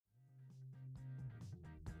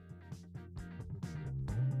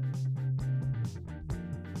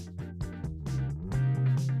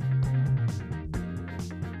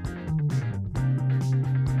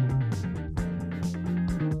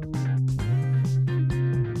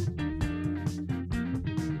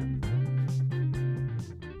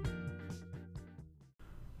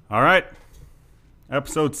All right.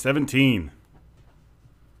 Episode 17.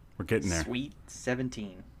 We're getting there. Sweet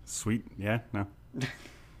 17. Sweet. Yeah, no.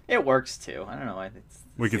 It works too. I don't know.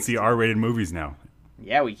 We can see R-rated movies now.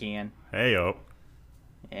 Yeah, we can. Hey-o.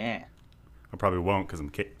 Yeah. I probably won't because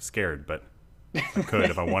I'm scared, but I could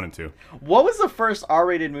if I wanted to. What was the first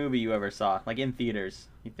R-rated movie you ever saw? Like in theaters,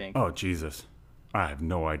 you think? Oh, Jesus. I have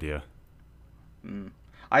no idea.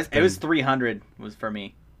 It was 300 was for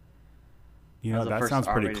me. You know, that sounds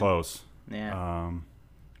pretty close. Yeah.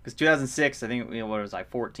 Because 2006, I think, what was I,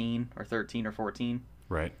 14 or 13 or 14?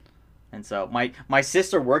 Right. And so my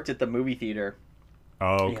sister worked at the movie theater.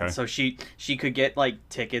 Oh, okay. And so she could get, like,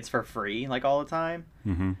 tickets for free, like, all the time.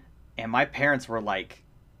 Mm-hmm. And my parents were like,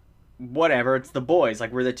 whatever, it's the boys.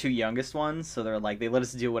 Like, we're the two youngest ones. So they're like, they let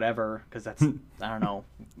us do whatever because that's, I don't know,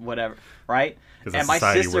 whatever. Right? And my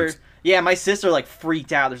sister, my sister, like,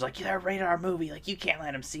 freaked out. There's like, yeah, rated R movie. Like, you can't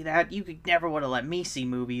let him see that. You could never would have let me see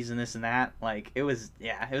movies and this and that. Like, it was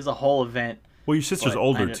a whole event. Well, your sister's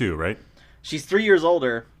older too, right? She's 3 years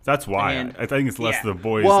older. That's why. I think it's less the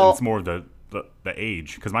boys and it's more the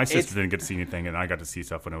age. Because my sister didn't get to see anything, and I got to see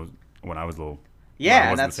stuff when I was little. Yeah,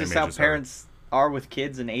 and that's just how parents are with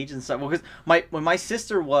kids and age and stuff. Well, because when my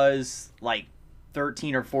sister was like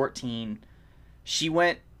 13 or 14, she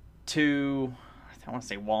went to, I want to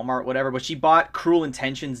say Walmart, whatever, but she bought Cruel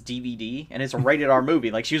Intentions DVD, and it's a rated R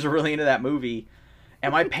movie. Like, she was really into that movie,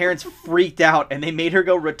 and my parents freaked out, and they made her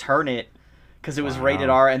go return it because it was rated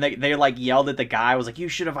R, and they like yelled at the guy. Was like, you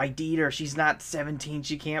should have ID'd her. She's not 17.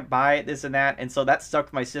 She can't buy it. This and that. And so that stuck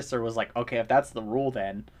to my sister. Was like, okay, if that's the rule,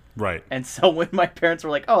 then. Right. And so when my parents were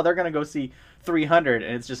like, oh, they're going to go see 300,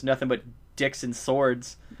 and it's just nothing but dicks and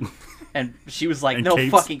swords. And she was like, no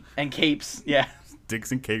capes. Fucking... And capes, yeah.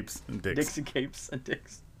 Dicks and capes and dicks. Dicks and capes and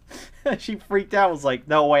dicks. She freaked out, was like,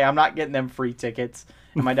 no way, I'm not getting them free tickets.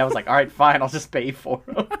 And my dad was like, all right, fine, I'll just pay for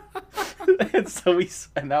them. And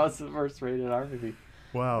that was the first rated R movie.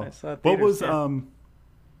 Wow. What was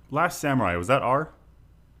Last Samurai? Was that R?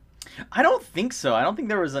 I don't think so. I don't think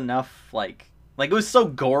there was enough, like it was so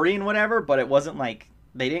gory and whatever, but it wasn't like,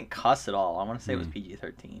 they didn't cuss at all. I want to say it was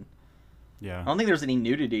PG-13. Yeah. I don't think there was any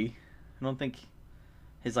nudity. I don't think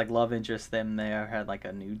his, like, love interest them there had, like,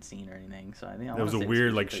 a nude scene or anything. So I think it was a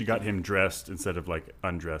weird, like, she got him dressed instead of, like,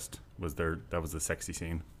 undressed. That was the sexy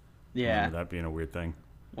scene. Yeah. That being a weird thing.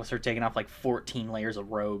 Was her taking off, like, 14 layers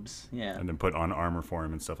of robes. Yeah. And then put on armor for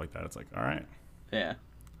him and stuff like that. It's like, all right. Yeah.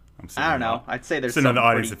 I don't know. I'd say there's sitting in the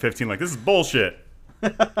audience at 15 like, this is bullshit.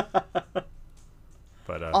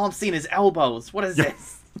 But all I'm seeing is elbows. What is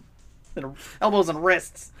this? Elbows and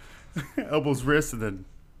wrists. Elbows, wrists, and then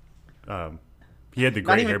he had the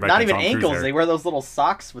great hair back not then, even Tom ankles. Cruise they wear those little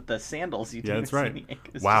socks with the sandals. Yeah, that's right.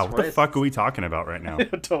 Wow, what the fuck are we talking about right now?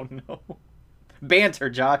 I don't know. Banter,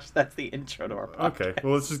 Josh. That's the intro to our podcast. Okay,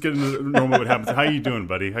 well, let's just get into normal what happens. How you doing,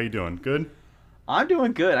 buddy? How you doing? Good? I'm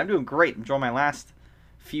doing good. I'm doing great. I'm enjoying my last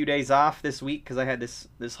few days off this week because I had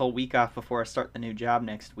this whole week off before I start the new job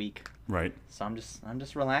next week. Right. So I'm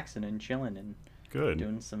just relaxing and chilling and good.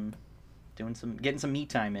 Getting some me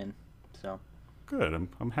time in. So good.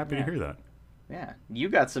 I'm happy to hear that. Yeah, you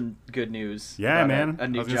got some good news. Yeah, man. A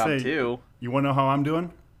new job too. You want to know how I'm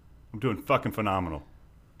doing? I'm doing fucking phenomenal.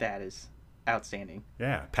 That is outstanding.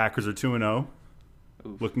 Yeah, Packers are 2-0.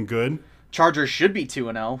 Looking good. Chargers should be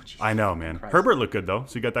 2-0. I know, man. Christ. Herbert looked good though,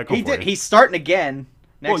 so you got that going for you. He's starting again.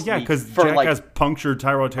 Next week because Jack has punctured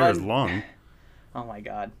Tyrod Taylor's lung. Oh my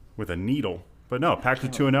god. With a needle. But no, Packers are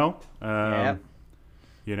 2-0. Yeah.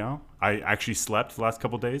 You know, I actually slept the last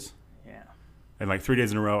couple of days. Yeah. And like 3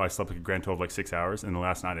 days in a row, I slept like a grand total of like 6 hours. And the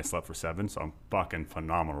last night I slept for 7, so I'm fucking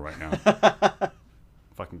phenomenal right now.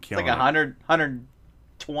 Fucking killing it. It's like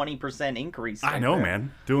 120% increase. I know,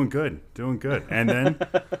 man. Doing good. And then,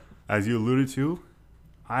 as you alluded to,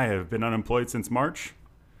 I have been unemployed since March.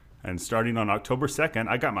 And starting on October 2nd,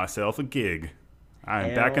 I got myself a gig.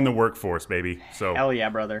 I'm back in the workforce, baby. So hell yeah,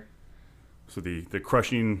 brother. So the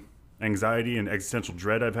crushing anxiety and existential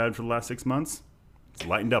dread I've had for the last 6 months, it's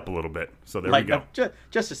lightened up a little bit. So there we go.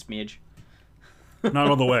 Just a smidge. Not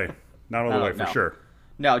all the way. Not all the way, for sure.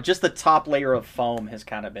 No, just the top layer of foam has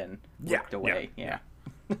kind of been ripped away. Yeah.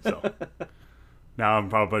 So now I'm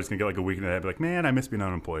probably just going to get like a week in the head, be like, man, I miss being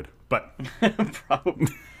unemployed. But probably.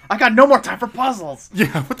 I got no more time for puzzles.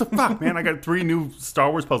 Yeah, what the fuck, man? I got 3 new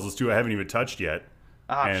Star Wars puzzles, too, I haven't even touched yet.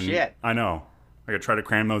 Oh, shit. I know. I got to try to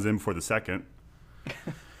cram those in before the 2nd.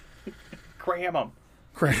 Cram them.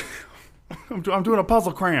 I'm doing a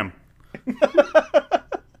puzzle cram.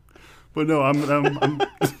 But no, I'm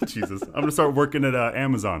Jesus. I'm gonna start working at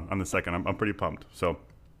Amazon on the 2nd. I'm pretty pumped. So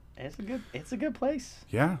it's a good place.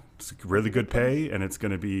 Yeah, it's really good pay, and it's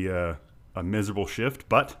gonna be a miserable shift,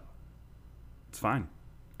 but it's fine.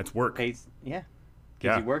 It's work. Gives you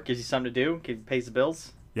work, gives you something to do, pays the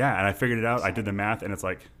bills. Yeah, and I figured it out. I did the math, and it's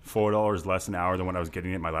like $4 less an hour than what I was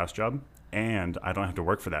getting at my last job, and I don't have to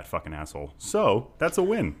work for that fucking asshole. So that's a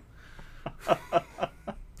win.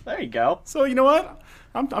 There you go. So you know what?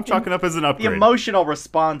 I'm chalking up as an upgrade. The emotional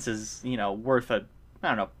response is, worth a,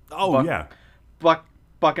 I don't know.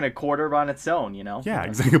 Buck and a quarter on its own, Yeah,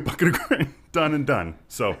 exactly. A bucket of grain. Done and done.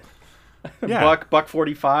 So, yeah. Buck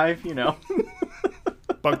 45,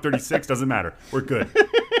 Buck 36, doesn't matter. We're good.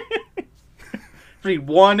 Between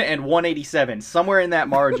 1 and 187, somewhere in that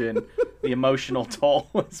margin, the emotional toll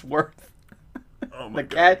is worth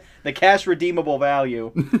the cash redeemable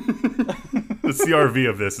value. The CRV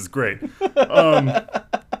of this is great.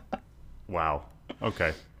 Wow.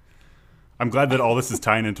 Okay. I'm glad that all this is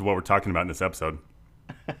tying into what we're talking about in this episode.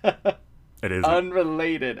 It is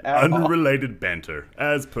unrelated banter,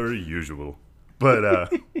 as per usual.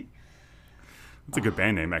 But it's a good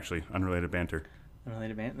band name, actually. Unrelated Banter.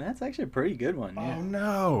 Unrelated Banter. That's actually a pretty good one. Yeah. Oh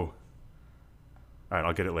no! All right,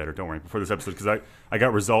 I'll get it later. Don't worry. Before this episode, because I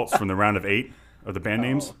got results from the round of 8 of the band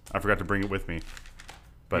names. I forgot to bring it with me.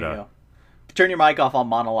 But turn your mic off on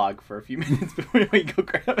monologue for a few minutes before we go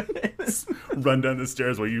grab it. Run down the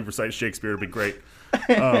stairs while you recite Shakespeare. It'll be great.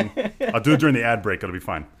 I'll do it during the ad break. It'll be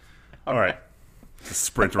fine. All right. Just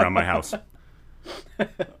sprint around my house.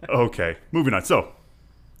 Okay, moving on. So,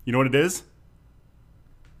 you know what it is?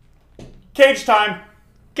 Cage time.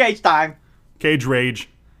 Cage time. Cage rage.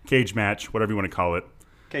 Cage match. Whatever you want to call it.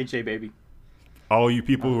 KJ, baby. All you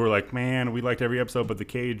people who are like, man, we liked every episode but the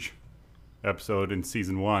Cage episode in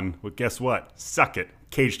season 1. Well, guess what? Suck it.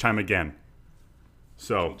 Cage time again.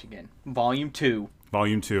 So. Cage again. Volume 2.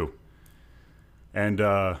 Volume 2. And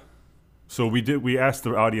so we asked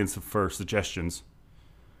the audience for suggestions.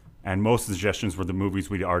 And most of the suggestions were the movies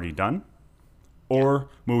we'd already done. Or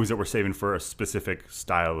movies that we're saving for a specific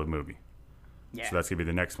style of movie. Yeah. So that's going to be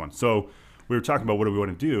the next one. So we were talking about what do we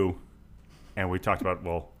want to do. And we talked about,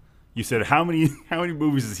 well, you said, how many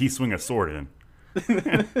movies does he swing a sword in?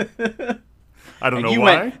 I don't know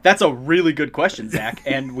why. That's a really good question, Zach.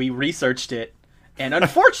 And we researched it. And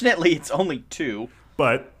unfortunately, it's only 2.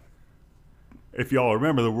 But if y'all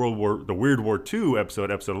remember the Weird War II episode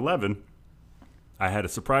 11, I had a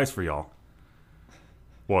surprise for y'all.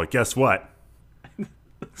 Well, guess what?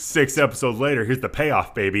 6 episodes later, here's the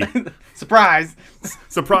payoff, baby. Surprise!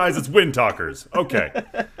 Surprise, it's Wind Talkers. Okay.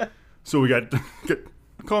 So we got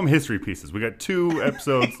call them history pieces. We got 2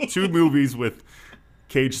 episodes, 2 movies with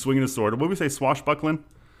Cage swinging a sword. What did we say, swashbuckling?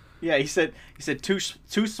 Yeah, he said two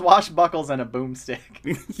swashbuckles and a boomstick.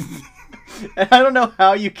 And I don't know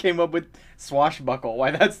how you came up with swashbuckle.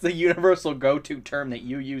 Why that's the universal go-to term that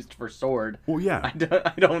you used for sword. Well, yeah.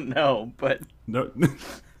 I don't know, but no.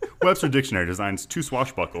 Webster Dictionary designs to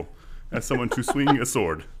swashbuckle as someone to swing a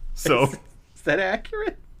sword. So is that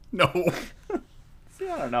accurate? No. See,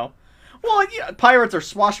 I don't know. Well, yeah, pirates are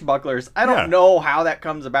swashbucklers. I don't know how that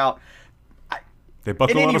comes about. They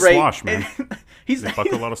buckle a lot of swash, man. They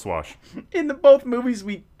buckle a lot of swash. In both movies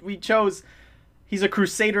we chose, he's a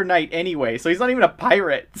Crusader knight anyway, so he's not even a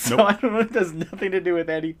pirate. So nope. I don't know. It has nothing to do with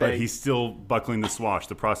anything. But he's still buckling the swash.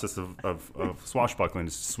 The process of swashbuckling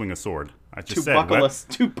is to swing a sword. I just said to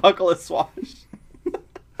buckle a swash.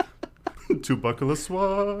 To buckle a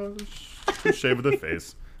swash. To shave the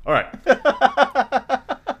face. All right.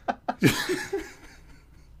 This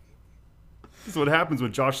is what happens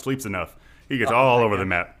when Josh sleeps enough. He gets all over the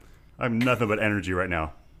map. I have nothing but energy right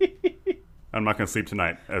now. I'm not going to sleep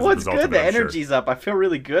tonight as a result of it. It's good. The energy's up. I feel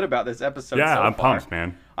really good about this episode. Yeah, so I'm far. pumped,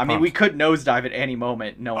 man. I mean, we could nosedive at any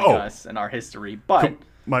moment, knowing us and our history, but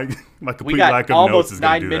my complete lack of notes is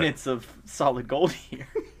going to do that. We got almost 9 minutes of solid gold here.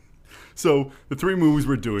 So the 3 movies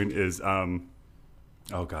we're doing is, oh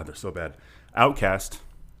god, they're so bad. Outcast,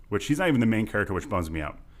 which he's not even the main character, which bums me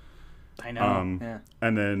out. I know. Yeah.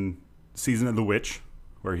 And then Season of the Witch,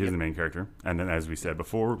 where he's the main character. And then, as we said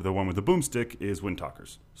before, the one with the boomstick is Wind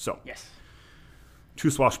Talkers. So, yes.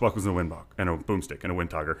 2 swashbuckles and a boomstick and a wind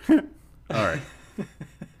talker. All right.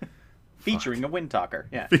 Featuring a wind talker.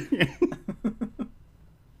 Yeah.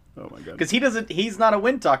 Oh my god. Because he's not a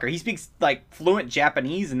wind talker. He speaks like fluent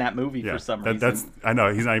Japanese in that movie for some reason. I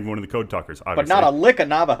know, he's not even one of the code talkers, obviously. But not a lick of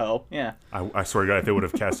Navajo. Yeah. I swear to God, if they would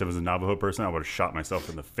have cast him as a Navajo person, I would have shot myself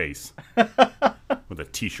in the face with a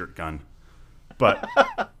t-shirt gun. But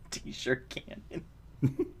t-shirt cannon.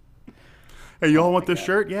 Hey, you all want this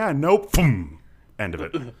shirt? Yeah. Nope. Boom. End of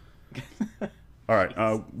it. All right.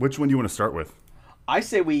 Which one do you want to start with? I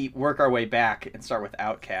say we work our way back and start with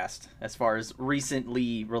Outcast as far as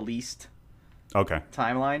recently released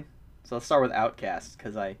timeline. So let's start with Outcast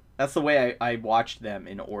because That's the way I watched them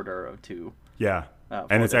in order of two. Yeah,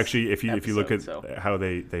 and it's actually if you look at how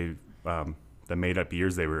they the made up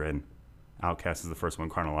years they were in, Outcast is the first one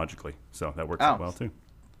chronologically, so that works out well too.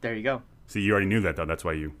 There you go. See, you already knew that though. That's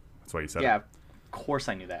why you said it. Yeah, of course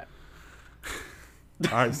I knew that.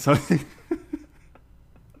 All right, so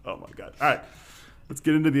oh my god. All right, let's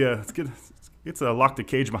get into the let's lock the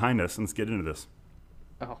cage behind us and let's get into this.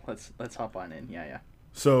 Oh, let's hop on in. Yeah.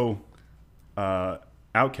 So,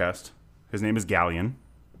 Outcast, his name is Galleon.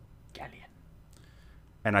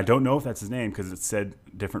 And I don't know if that's his name because it's said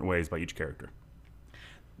different ways by each character.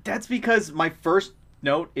 That's because my first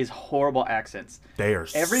note is horrible accents. They are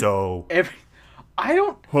I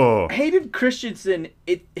don't... Hayden Christensen,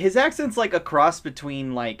 his accent's like a cross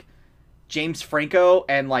between like James Franco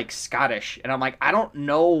and like Scottish. And I'm like, I don't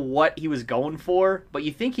know what he was going for, but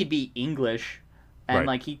you think he'd be English. And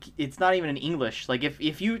like it's not even in English. Like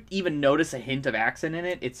if you even notice a hint of accent in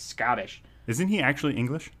it, it's Scottish. Isn't he actually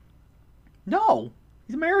English? No.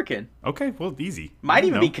 He's American. Okay, well, easy. Might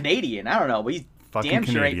even be Canadian. I don't know, but he's fucking damn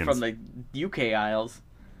sure Canadians. ain't from the UK Isles.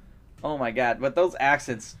 Oh my god! But those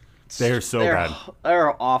accents, they're bad.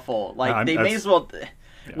 They're awful. Like they may as well,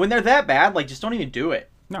 when they're that bad, like just don't even do it.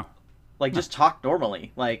 No. Like just talk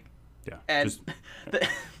normally. Like yeah. And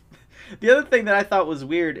the other thing that I thought was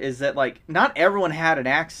weird is that like not everyone had an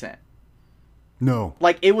accent. No.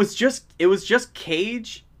 Like it was just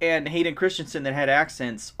Cage and Hayden Christensen that had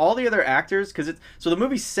accents. All the other actors, so the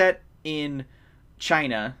movie's set in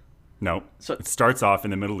China. No, so it starts off in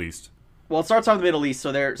the Middle East. Well, it starts off in the Middle East,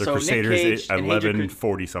 so the Crusaders Nick Cage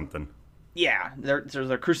 1140 something. Yeah, they're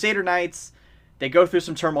Crusader Knights. They go through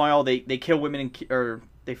some turmoil. They kill women or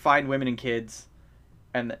they find women and kids,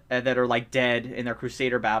 and that are like dead in their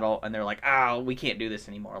Crusader battle, and they're like, we can't do this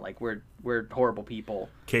anymore. Like we're horrible people.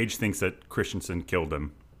 Cage thinks that Christensen killed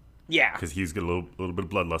him. Yeah, because he's got a little bit of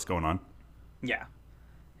bloodlust going on. Yeah,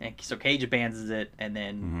 and so Cage abandons it, and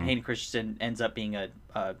then Hayden Christensen ends up being a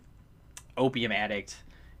opium addict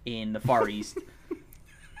in the Far East,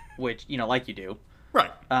 which like you do,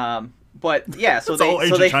 right? But yeah, so that's all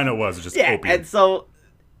ancient China was just opium, and so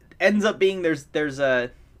ends up being there's a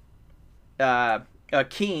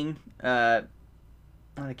king, not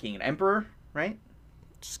a king, an emperor, right?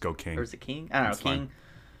 Just go king. Or is it king? I don't know, king fine.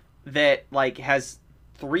 That like has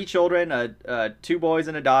 3 children, 2 boys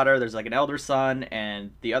and a daughter. There's like an elder son,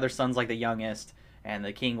 and the other son's like the youngest, and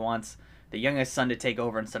the king wants the youngest son to take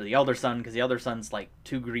over instead of the elder son because the elder son's like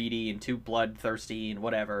too greedy and too bloodthirsty and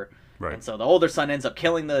whatever. Right. And so the older son ends up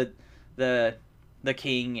killing the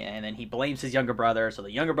king, and then he blames his younger brother. So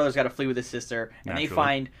the younger brother's got to flee with his sister, and they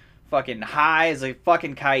find fucking high as a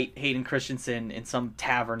fucking kite Hayden Christensen in some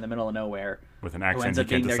tavern in the middle of nowhere with an accent he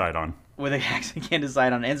can't decide on. With an accent he can't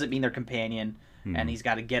decide on, ends up being their companion. And he's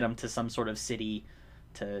got to get him to some sort of city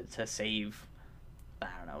to save, I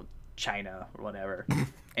don't know, China or whatever.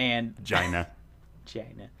 And China.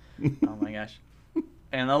 Oh my gosh.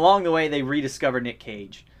 And along the way, they rediscover Nick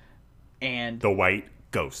Cage, and the White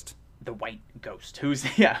Ghost. The White Ghost,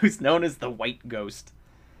 who's known as the White Ghost.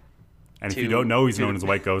 And if you don't know, he's known as the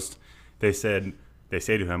White Ghost. They say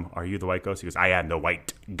to him, "Are you the White Ghost?" He goes, "I am the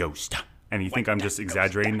White Ghost." And you think I'm just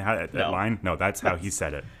exaggerating that line? No, that's how he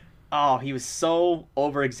said it. Oh, he was so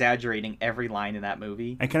over-exaggerating every line in that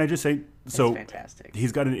movie. And can I just say, so fantastic.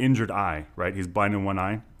 He's got an injured eye, right? He's blind in one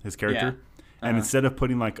eye, his character. Yeah. And instead of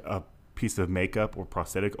putting like a piece of makeup or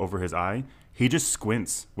prosthetic over his eye, he just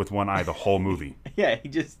squints with one eye the whole movie. Yeah,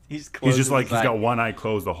 he's like he's got one eye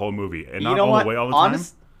closed the whole movie, and not all the way all the time.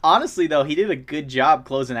 Honestly, though, he did a good job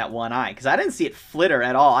closing that one eye because I didn't see it flitter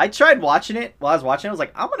at all. I tried watching it while I was watching it. I was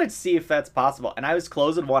like, I'm gonna see if that's possible, and I was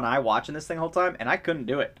closing one eye watching this thing the whole time, and I couldn't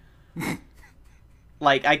do it.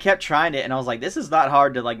 Like I kept trying it, and I was like, "This is not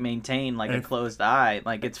hard to like maintain like a closed eye.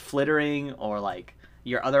 Like it's flittering, or like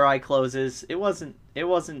your other eye closes. It wasn't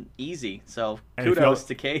easy." So kudos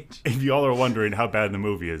to Cage. If y'all are wondering how bad the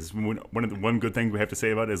movie is, one good thing we have to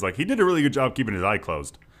say about it is like he did a really good job keeping his eye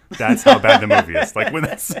closed. That's how bad the movie is. Like when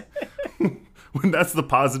that's the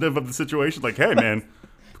positive of the situation. Like, hey man,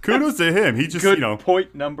 kudos to him. He just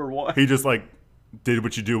point number 1. He just like did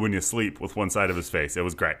what you do when you sleep with one side of his face. It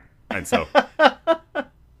was great. And so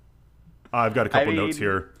I've got a couple notes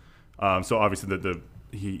here. So obviously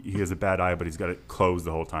he has a bad eye, but he's got it closed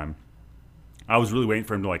the whole time. I was really waiting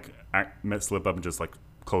for him to like slip up and just like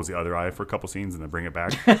close the other eye for a couple scenes and then bring it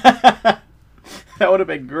back. That would have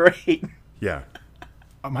been great. Yeah.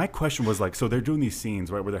 My question was like, so they're doing these scenes,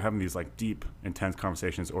 right, where they're having these like deep, intense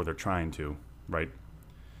conversations, or they're trying to, right?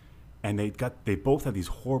 And they both have these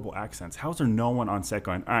horrible accents. How is there no one on set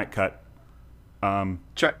going, all right, cut?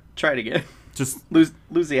 Try it again. Just lose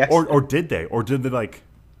the accent. Or did they? Or did they like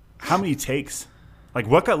how many takes? Like,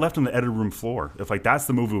 what got left on the editing room floor? If, like, that's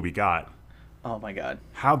the movie we got. Oh, my God.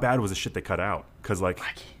 How bad was the shit they cut out? Because, like...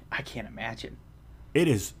 I can't imagine. It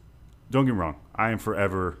is... Don't get me wrong. I am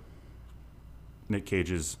forever Nick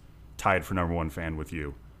Cage's tied for #1 fan with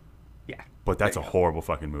you. Yeah. But that's a horrible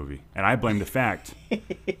fucking movie. And I blame the fact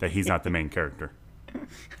that he's not the main character.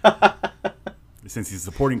 Since he's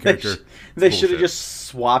a supporting character... They should have just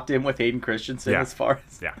swapped him with Hayden Christensen as far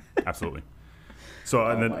as... Yeah, absolutely. So,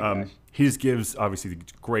 and then he just gives, obviously,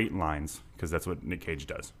 great lines, because that's what Nick Cage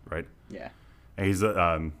does, right? Yeah. And he's, one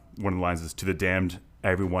of the lines is, "To the damned,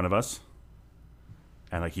 every one of us."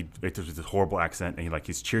 And, like, there's this horrible accent, and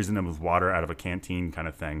he's cheersing them with water out of a canteen kind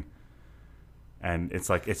of thing. And it's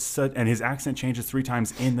like, and his accent changes 3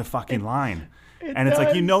 times in the fucking line. And it's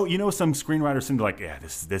like, you know, some screenwriters seem to like, yeah,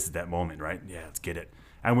 this is that moment, right? Yeah, let's get it.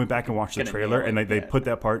 I went back and watched the trailer, and they put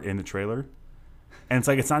that part in the trailer. And it's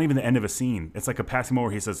like, it's not even the end of a scene. It's like a passing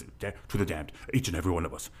moment where he says, "To the damned, each and every one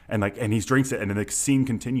of us." And like, and he drinks it, and then the scene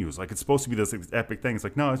continues. Like, it's supposed to be this epic thing. It's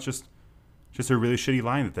like, no, it's just a really shitty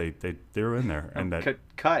line that they threw in there. And that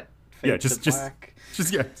cut. Yeah, just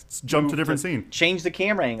jump to a different scene. Change the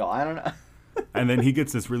camera angle. I don't know. And then he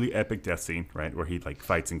gets this really epic death scene, right, where he like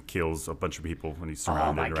fights and kills a bunch of people when he's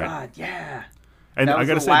surrounded. Oh my right? God, yeah. And that was I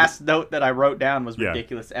gotta the say, last note that I wrote down was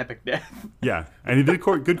ridiculous epic death. Yeah, and he did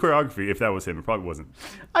good choreography. If that was him, it probably wasn't.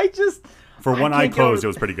 For one eye closed, it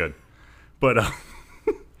was pretty good. But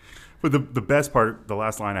but the best part, the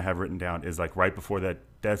last line I have written down is like right before that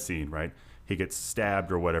death scene, right? He gets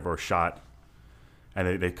stabbed or whatever, or shot,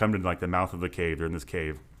 and they come to like the mouth of the cave. They're in this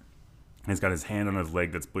cave, and he's got his hand on his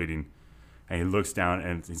leg that's bleeding, and he looks down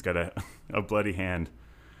and he's got a bloody hand,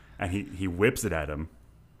 and he whips it at him.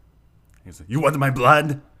 He's like, "You want my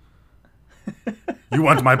blood? You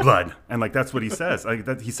want my blood?" And like that's what he says. Like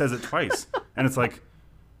that, he says it twice, and it's like,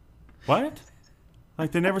 what?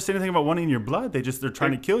 Like they never say anything about wanting your blood. They're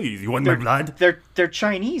trying to kill you. You want my blood? They're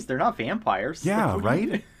Chinese. They're not vampires. Yeah,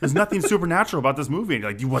 right. There's nothing supernatural about this movie. And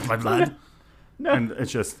you're like, "You want my blood?" No. And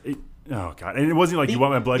it's just, oh God. And it wasn't like, "You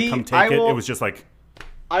want my blood? Come take it." It was just like.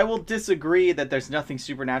 I will disagree that there's nothing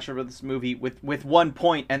supernatural about this movie with one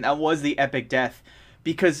point, and that was the epic death,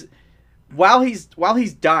 because while he's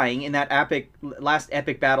dying in that last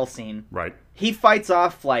epic battle scene, right, he fights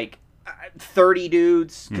off like 30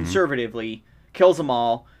 dudes conservatively, kills them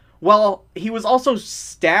all. Well, he was also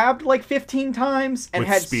stabbed like 15 times and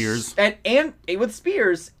had spears and with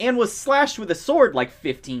spears and was slashed with a sword like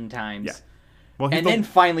 15 times. Yeah. Well, and then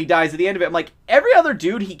finally dies at the end of it. I'm like, every other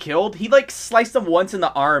dude he killed, he like sliced them once in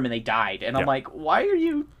the arm and they died. And I'm like, why are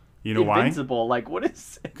you invincible? Why? Like, what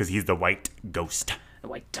is it? Because he's the white ghost. The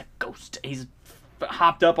white ghost. He's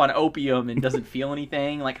hopped up on opium and doesn't feel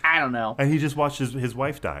anything. Like, I don't know. And he just watched his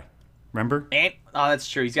wife die. Remember? And, oh, that's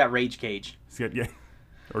true. He's got rage cage.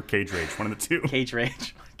 Or cage rage. One of the two. Cage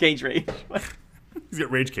rage. Cage rage. He's got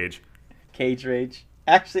rage cage. Cage rage.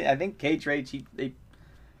 Actually, I think cage rage,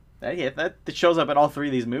 that shows up in all 3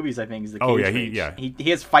 of these movies, I think, is the cage rage. He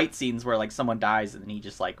has fight scenes where, like, someone dies and he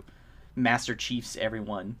just, like, Master Chiefs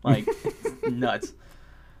everyone. Like, nuts.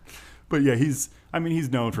 But, yeah, he's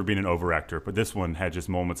known for being an overactor, but this one had just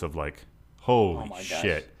moments of, like, holy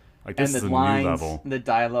shit. Like, this is a lines, new level. The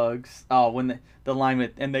dialogues. Oh, when the line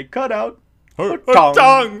with, "And they cut out her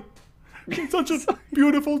tongue." Such a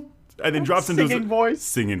beautiful... And then drops into his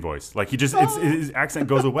singing voice. Like, his accent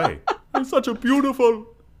goes away. It's such a beautiful...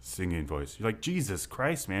 singing voice. You're like, Jesus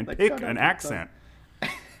Christ, man! Pick an accent.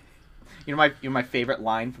 You know my favorite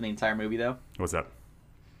line from the entire movie, though. What's that?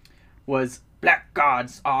 Was "Black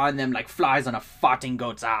gods are on them like flies on a farting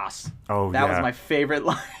goat's ass." Oh, that was my favorite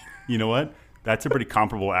line. You know what? That's a pretty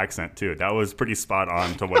comparable accent too. That was pretty spot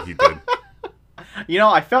on to what he did. You know,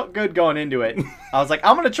 I felt good going into it. I was like,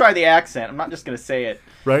 I'm gonna try the accent. I'm not just gonna say it.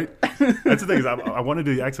 Right. That's the thing is, I want to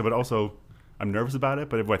do the accent, but also I'm nervous about it.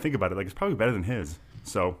 But if I think about it, like it's probably better than his.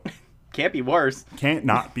 So can't be worse. Can't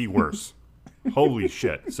not be worse. Holy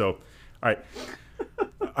shit. So, all right.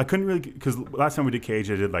 I couldn't really, because last time we did Cage,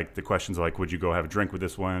 I did like the questions like, would you go have a drink with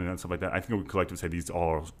this one and stuff like that. I think we collectively say these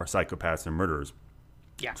all are psychopaths and murderers.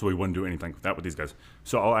 Yeah. So we wouldn't do anything like that with these guys.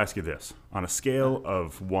 So I'll ask you this: on a scale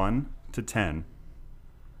of 1 to 10,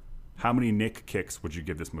 how many Nick kicks would you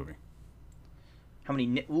give this movie? How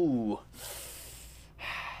many? Ooh.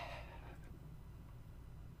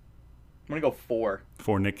 I'm gonna go 4.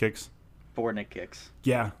 4 Nick kicks. 4 Nick kicks.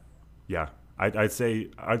 Yeah. I'd say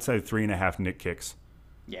 3.5 Nick kicks.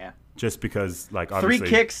 Yeah. Just because, like, obviously 3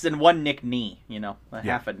 kicks and 1 Nick knee. You know,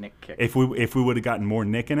 half a Nick kick. If we would have gotten more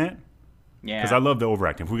Nick in it. Yeah. Because I love the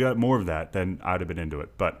overacting. If we got more of that, then I'd have been into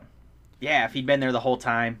it. But yeah, if he'd been there the whole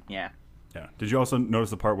time, yeah. Yeah. Did you also notice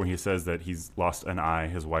the part where he says that he's lost an eye,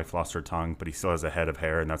 his wife lost her tongue, but he still has a head of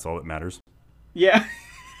hair, and that's all that matters? Yeah.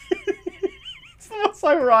 It's the most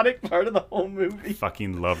ironic part of the whole movie. I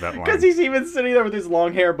fucking love that line. Because he's even sitting there with his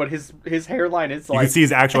long hair, but his hairline is like... You can see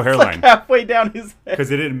his actual hairline. Like halfway down his head. Because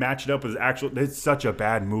it didn't match it up with his actual... It's such a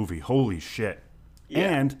bad movie. Holy shit. Yeah.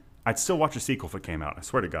 And I'd still watch a sequel if it came out. I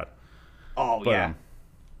swear to God. Oh, yeah.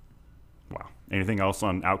 Wow. Anything else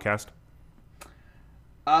on Outcast?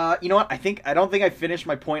 You know what? I don't think I finished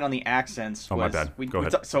my point on the accents. Oh, my bad. Go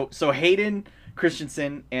ahead. So Hayden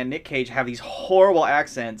Christensen and Nick Cage have these horrible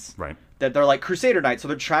accents. Right. That they're like Crusader Knights, so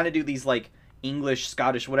they're trying to do these like English,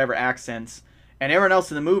 Scottish, whatever accents, and everyone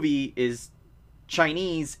else in the movie is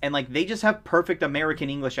Chinese, and like they just have perfect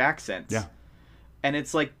American English accents. Yeah. And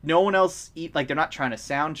it's like no one else like they're not trying to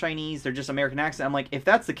sound Chinese, they're just American accent. I'm like, if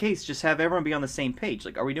that's the case, just have everyone be on the same page.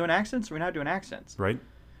 Like, are we doing accents or are we not doing accents? Right.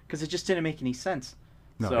 Because it just didn't make any sense.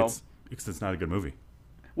 No, so, it's not a good movie.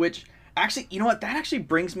 Which actually, you know what? That actually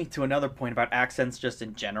brings me to another point about accents just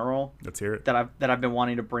in general. Let's hear it. That I've been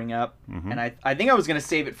wanting to bring up, and I think I was gonna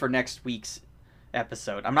save it for next week's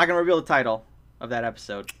episode. I'm not gonna reveal the title of that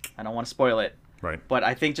episode. I don't want to spoil it. Right. But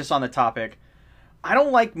I think just on the topic, I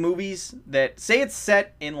don't like movies that say it's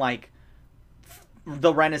set in like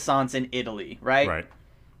the Renaissance in Italy, right? Right.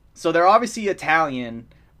 So they're obviously Italian,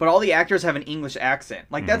 but all the actors have an English accent.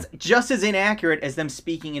 Like, that's just as inaccurate as them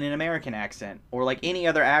speaking in an American accent or, like, any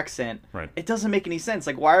other accent. Right. It doesn't make any sense.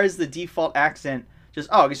 Like, why is the default accent just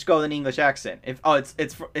go with an English accent? If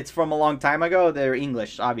it's from a long time ago, they're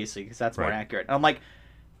English, obviously, because that's more accurate. And I'm like,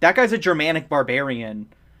 that guy's a Germanic barbarian,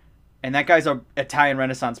 and that guy's a Italian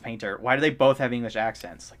Renaissance painter. Why do they both have English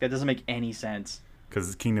accents? Like, that doesn't make any sense. Because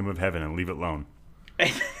it's Kingdom of Heaven and leave it alone.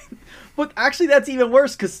 But actually, that's even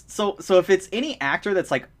worse. Cause so if it's any actor that's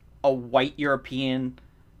like a white European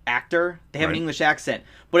actor, they have an English accent.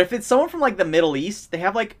 But if it's someone from like the Middle East, they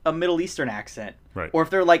have like a Middle Eastern accent. Right. Or if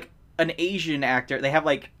they're like an Asian actor, they have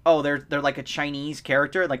like they're like a Chinese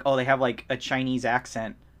character. Like they have like a Chinese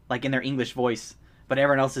accent, like in their English voice. But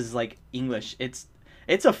everyone else is like English. It's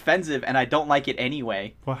offensive, and I don't like it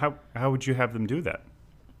anyway. Well, how would you have them do that?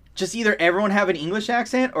 Just either everyone have an English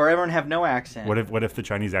accent or everyone have no accent. What if the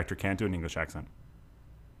Chinese actor can't do an English accent?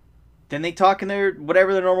 Then they talk in their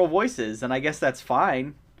whatever their normal voice is, and I guess that's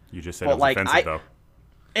fine. You just said it was offensive, though.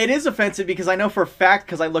 It is offensive because I know for a fact,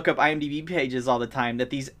 because I look up IMDb pages all the time, that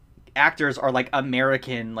these actors are like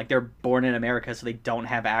American, like they're born in America, so they don't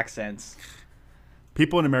have accents.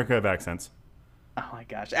 People in America have accents. Oh my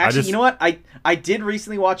gosh! Actually, you know what? I did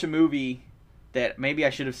recently watch a movie that maybe I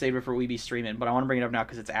should have saved it for Weeby Streaming, but I want to bring it up now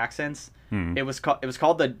because it's accents. It was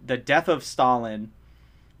called the Death of Stalin,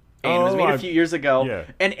 and it was made a few years ago. Yeah.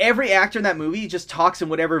 And every actor in that movie just talks in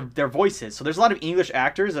whatever their voice is. So there's a lot of English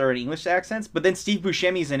actors that are in English accents, but then Steve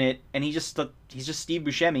Buscemi's in it, and he's just Steve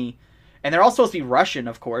Buscemi, and they're all supposed to be Russian,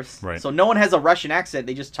 of course. Right. So no one has a Russian accent;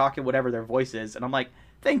 they just talk in whatever their voice is. And I'm like,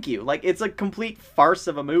 thank you. Like, it's a complete farce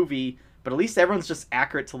of a movie, but at least everyone's just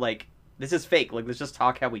accurate to like, this is fake. Like, let's just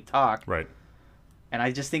talk how we talk. Right. And I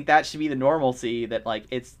just think that should be the normalcy, that like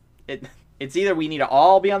it's either we need to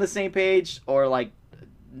all be on the same page or like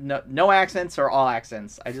no accents or all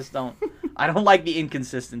accents. I just don't I don't like the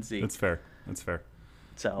inconsistency. That's fair.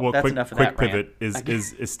 So that's enough of that. Quick pivot.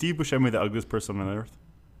 Is Steve Buscemi the ugliest person on earth?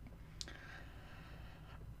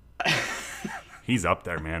 He's up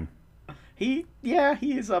there, man. He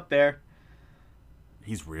is up there.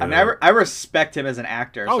 He's really. I mean, I respect him as an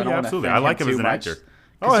actor. Oh, so yeah, absolutely. I like him as an actor.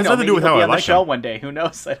 Oh, it has nothing to do with how I like him. Show one day. Who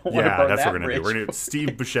knows? I don't want to burn that's that what we're gonna do. We're gonna get Steve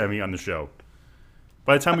Buscemi on the show.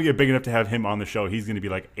 By the time we get big enough to have him on the show, he's gonna be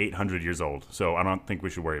like 800 years old. So I don't think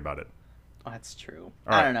we should worry about it. Oh, that's true.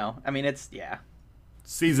 All right. I don't know. I mean,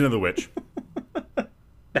 Season of the Witch.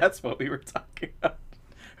 That's what we were talking about.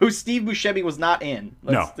 Who Steve Buscemi was not in.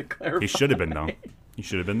 No, he should have been though. He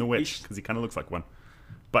should have been the witch because he kind of looks like one.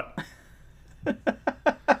 But. All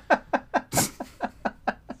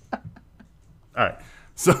right.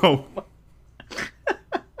 So,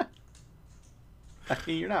 I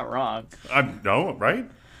mean, you're not wrong. No, right?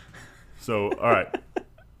 So, all right.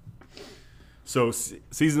 So,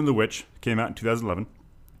 Season of the Witch came out in 2011.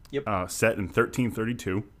 Yep. Set in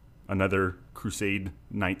 1332. Another Crusade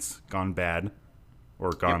Knights gone bad.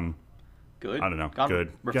 Or gone... Good? I don't know. Gone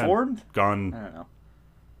good. Reformed? Gone... I don't know.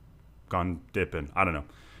 Gone dipping. I don't know.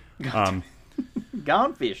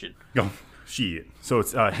 Gone fishing. Gone... Shit. So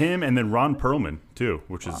it's him and then Ron Perlman too,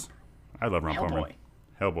 which is I love Ron Perlman.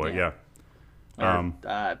 Hellboy,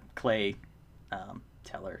 yeah. Clay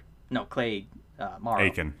Teller. No, Clay Morrow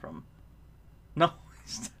Aiken. from. No,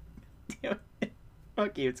 damn it.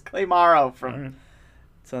 Okay, it's Clay Morrow from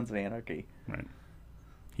Sons of Anarchy. Right.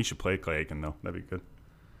 He should play Clay Aiken though. That'd be good.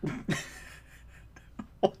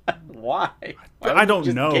 Why? I don't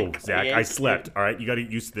know, Zach. I slept. All right, you got to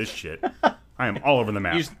get used to this shit. I am all over the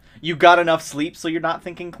map. You got enough sleep, so you're not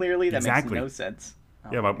thinking clearly. That Exactly. makes no sense.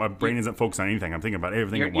 Yeah, my brain isn't focused on anything. I'm thinking about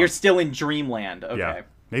everything at once. You're still in dreamland. Okay. Yeah.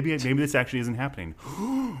 Maybe this actually isn't happening.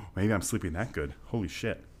 Maybe I'm sleeping that good. Holy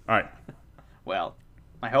shit. All right. Well,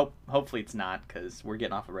 hopefully it's not, because we're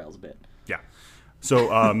getting off the rails a bit. Yeah.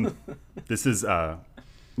 So this is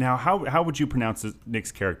now how would you pronounce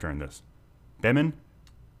Nick's character in this? Bemin?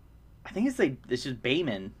 I think it's just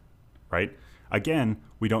Bayman. Right? Again,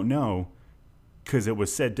 we don't know because it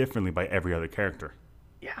was said differently by every other character.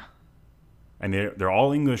 Yeah. And they're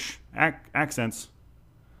all English accents,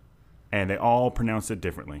 and they all pronounce it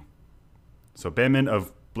differently. So Bemin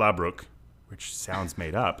of Blabrook, which sounds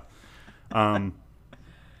made up.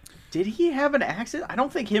 Did he have an accent? I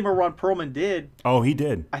don't think him or Ron Perlman did. Oh, he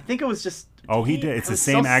did. I think it was just... Oh, he did. It's the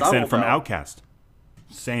same accent from Outcast.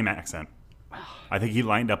 Same accent. I think he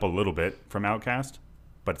lined up a little bit from Outcast,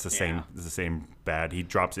 but it's the same. It's the same bad. He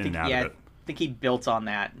drops in and out of it. I think he built on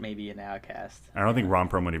that maybe in Outcast. I don't think Ron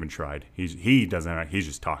Perlman even tried. He doesn't. He's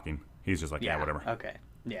just talking. He's just like, yeah whatever. Okay.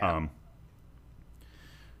 Yeah.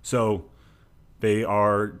 So they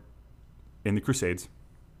are in the Crusades.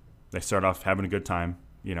 They start off having a good time,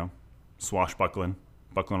 swashbuckling,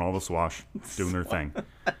 buckling all the swash, doing their thing.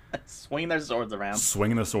 Swinging their swords around.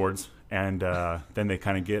 Swinging the swords. And then they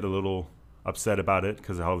kind of get a little upset about it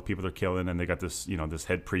because of all the people they're killing. And they got this, this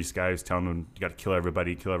head priest guy who's telling them, you got to kill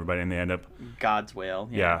everybody. And they end up... God's will.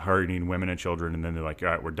 Yeah, hurting women and children. And then they're like, all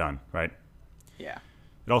right, we're done, right? Yeah.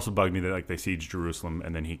 It also bugged me that they siege Jerusalem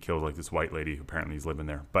and then he kills this white lady who apparently is living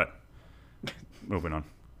there. But moving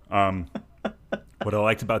on. What I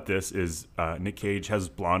liked about this is Nick Cage has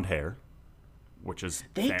blonde hair, which is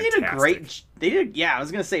fantastic. Did a great. They did. Yeah, I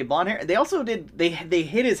was gonna say blonde hair. They also did. They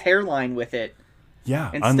hit his hairline with it.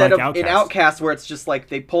 Yeah, instead of Outcast. In Outcast where it's just like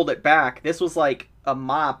they pulled it back. This was like a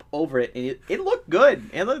mop over it, and it looked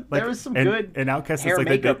good. There was some good Outcast, hair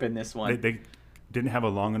makeup in this one. They didn't have a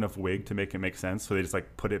long enough wig to make it make sense, so they just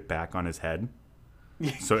put it back on his head,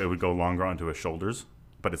 so it would go longer onto his shoulders.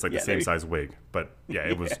 But it's the same size wig. But yeah,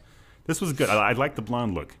 it was. This was good. I like the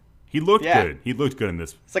blonde look. He looked good. He looked good in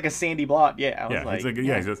this. It's like a sandy blonde. Yeah,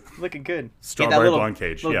 he's just looking good. Strawberry blonde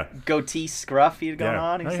Cage. Yeah, goatee scruff he had going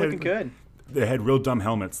on. He's looking good. They had real dumb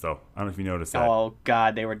helmets though. I don't know if you noticed that. Oh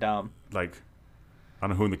God, they were dumb. I don't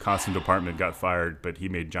know who in the costume department got fired, but he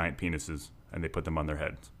made giant penises and they put them on their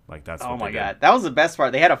heads. That's oh what my they God, did. that was the best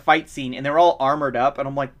part. They had a fight scene and they were all armored up, and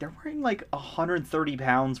I'm like, they're wearing 130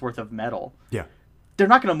 pounds worth of metal. Yeah, they're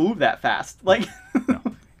not gonna move that fast. No.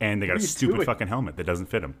 And they got a stupid fucking helmet that doesn't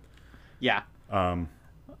fit them. Yeah.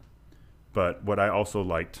 But what I also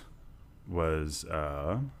liked was,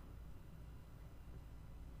 I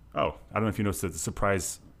don't know if you noticed the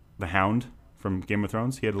surprise, the Hound from Game of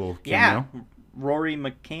Thrones. He had a little cameo. Yeah. Rory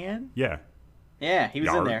McCann. Yeah. Yeah, he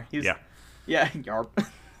was in there. He was, yeah. Yarp.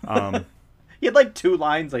 He had 2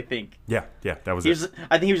 lines, I think. Yeah, that was it.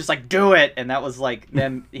 I think he was just like, do it. And that was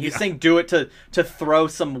them. He was saying do it to throw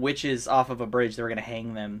some witches off of a bridge. They were going to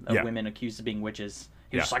hang them, women accused of being witches.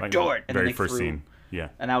 He was just like, do it. And very then they first threw. Scene. Yeah.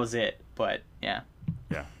 And that was it. But, yeah.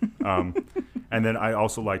 Yeah. And then I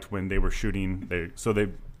also liked when they were shooting.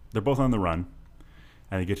 They're both on the run.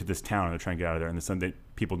 And they get to this town and they're trying to get out of there. And then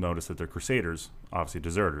people notice that they're crusaders, obviously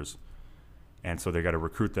deserters. And so they got to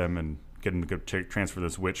recruit them and get them to go transfer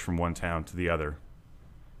this witch from one town to the other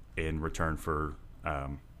in return for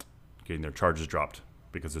getting their charges dropped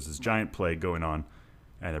because there's this giant plague going on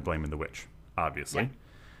and they're blaming the witch, obviously.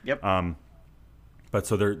 Yep. But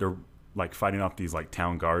so they're fighting off these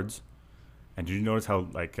town guards. And did you notice how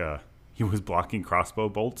he was blocking crossbow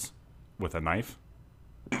bolts with a knife?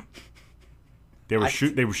 They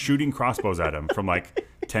were shooting crossbows at him from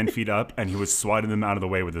 10 feet up, and he was swatting them out of the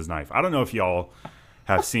way with his knife. I don't know if y'all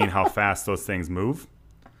have seen how fast those things move.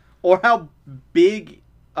 Or how big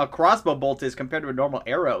a crossbow bolt is compared to a normal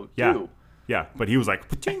arrow, too. Yeah, but he was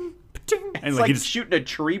pa-ting, pa-ting. And it's he just shooting a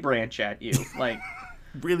tree branch at you.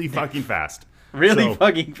 Really fucking fast. Really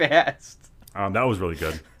fucking fast. That was really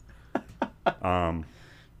good. I'm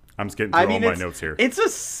just getting through all my notes here. It's a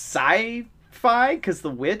sci-fi, because the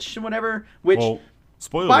witch and whatever, which... Well,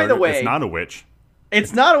 spoiler by the alert, way, it's not a witch.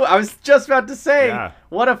 It's not I was just about to say,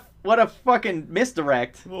 what a fucking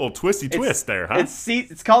misdirect. A little twisty twist there, huh?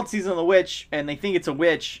 It's called Season of the Witch, and they think it's a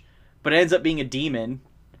witch, but it ends up being a demon.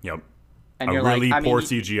 Yep. And a really poor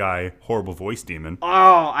CGI, horrible voice demon.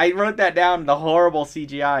 Oh, I wrote that down, the horrible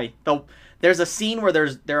CGI. There's a scene where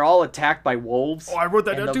they're all attacked by wolves. Oh, I wrote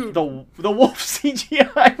that down too. The wolf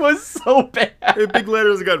CGI was so bad. In big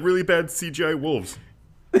letters, it got really bad CGI wolves.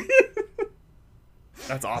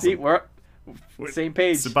 That's awesome. See, we're same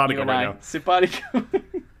page. Simpatico you and right I. now. Simpatico.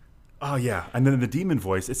 Oh yeah, and then the demon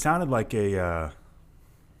voice. It sounded like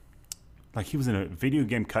like he was in a video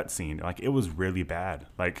game cutscene. Like it was really bad.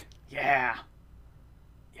 Like yeah.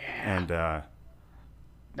 And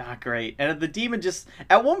not great. And the demon just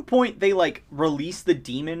at one point they like release the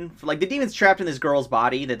demon. Like the demon's trapped in this girl's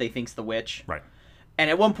body that they think's the witch. Right. And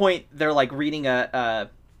at one point they're like reading the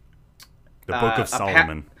Book of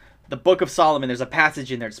Solomon. The Book of Solomon. There's a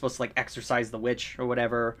passage in there. It's supposed to like exorcise the witch or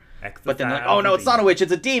whatever. But then they're like, oh no, it's not a witch,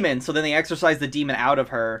 it's a demon. So then they exorcise the demon out of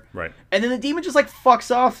her. Right. And then the demon just like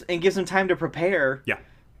fucks off and gives them time to prepare. Yeah.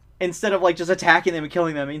 Instead of like just attacking them and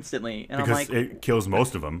killing them instantly. And because I'm like, it kills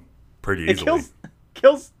most of them pretty easily. It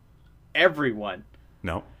kills everyone.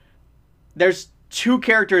 No. There's 2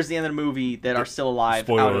 characters at the end of the movie that are still alive.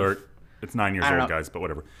 Spoiler alert. It's 9 years old, guys, but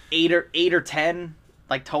whatever. 8 or 10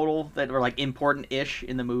 like total that were like important-ish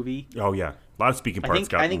in the movie. Oh yeah. A lot of speaking parts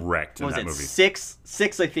got wrecked in that movie. 6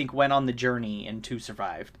 I think went on the journey and 2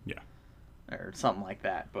 survived. Yeah. Or something like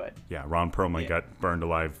that, but yeah, Ron Perlman got burned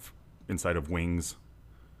alive inside of wings.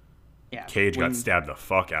 Yeah. Cage got stabbed the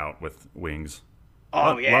fuck out with wings.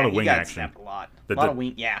 Oh yeah, a lot of wing action. Stabbed a lot. A lot of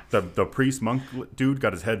wing, yeah. The priest monk dude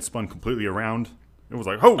got his head spun completely around. It was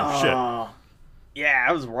like, holy shit. Yeah,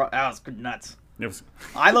 that was nuts. It was.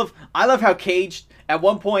 I love how Cage at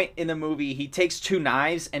one point in the movie he takes 2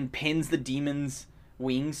 knives and pins the demon's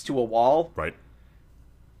wings to a wall. Right.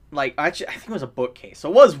 Like I think it was a bookcase, so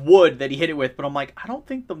it was wood that he hit it with. But I'm like, I don't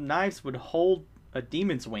think the knives would hold a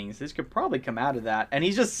demon's wings. This could probably come out of that. And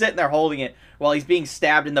he's just sitting there holding it while he's being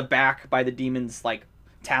stabbed in the back by the demon's like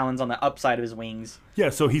talons on the upside of his wings. Yeah,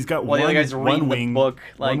 so he's got one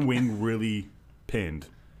wing really pinned.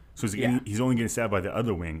 So he's only getting stabbed by the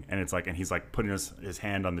other wing, and it's like, and he's like putting his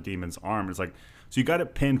hand on the demon's arm. It's like, so you got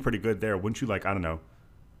it pinned pretty good there. Wouldn't you like, I don't know,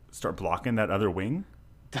 start blocking that other wing?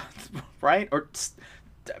 Right? Or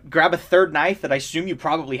grab a 3rd knife that I assume you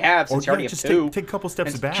probably have since you already have 2. Take a couple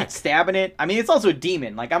steps back. Keep stabbing it. I mean, it's also a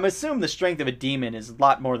demon. Like, I'm assuming the strength of a demon is a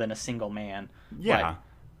lot more than a single man. Yeah.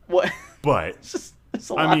 But it's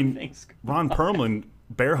a lot of things. Ron Perlman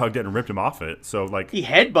bear hugged it and ripped him off it. So like he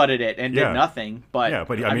headbutted it and did nothing. But yeah,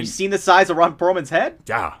 but have you seen the size of Ron Perlman's head?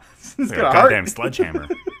 Yeah, it's like a goddamn sledgehammer.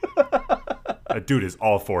 That dude is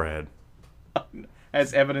all forehead.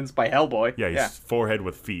 As evidenced by Hellboy. Yeah, he's forehead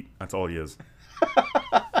with feet. That's all he is.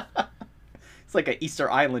 It's like an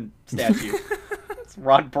Easter Island statue. It's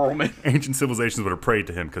Ron Perlman. Ancient civilizations would have prayed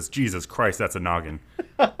to him because Jesus Christ, that's a noggin.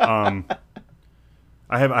 I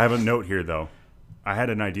have a note here though. I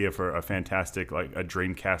had an idea for a fantastic, like a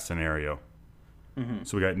Dreamcast scenario. Mm-hmm.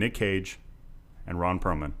 So we got Nick Cage and Ron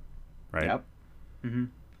Perlman, right? Yep. Mm-hmm.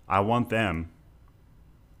 I want them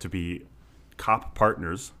to be cop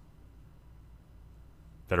partners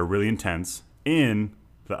that are really intense in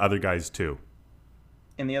the other guys too.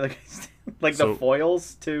 In the other guys, like the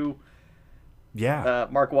foils to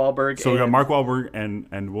Mark Wahlberg. So we got Mark Wahlberg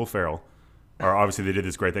and Will Ferrell. Or obviously they did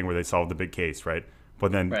this great thing where they solved the big case, right?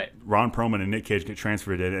 But then Ron Perlman and Nick Cage get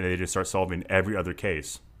transferred in, and they just start solving every other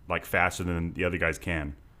case like faster than the other guys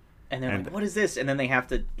can. And they're like, "What is this?" And then they have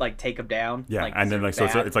to like take them down. Yeah, like, and then like so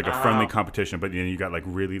it's like a friendly competition, but then you got like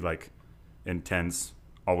really like intense,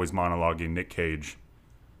 always monologuing Nick Cage,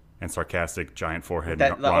 and sarcastic giant forehead.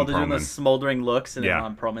 Ron Perlman. They're doing those smoldering looks, and then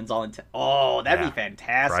Ron Perlman's all intense. Oh, that'd be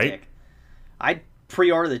fantastic! Right? I'd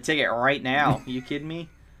pre-order the ticket right now. Are you kidding me?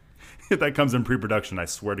 If that comes in pre-production, I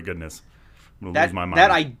swear to goodness. I'm gonna lose my mind.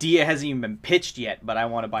 That idea hasn't even been pitched yet, but I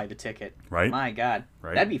want to buy the ticket. Right? My God.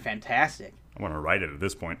 Right? That'd be fantastic. I want to write it at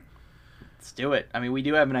this point. Let's do it. I mean, we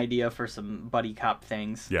do have an idea for some buddy cop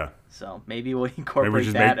things. Yeah. So maybe we'll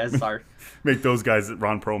incorporate that as our... Make those guys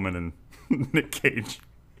Ron Perlman and Nick Cage.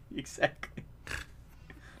 Exactly.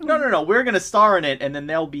 No. We're going to star in it, and then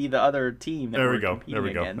they'll be the other team that There we're we go. competing There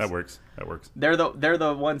we go. against. That works. They're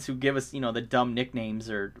the ones who give us, the dumb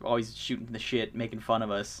nicknames or always shooting the shit, making fun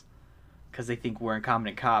of us. Because they think we're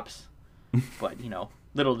incompetent cops. But,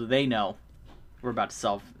 little do they know, we're about to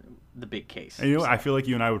solve the big case. And I feel like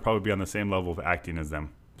you and I would probably be on the same level of acting as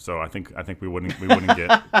them. So I think we wouldn't get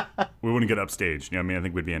upstaged. You know what I mean? I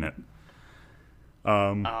think we'd be in it.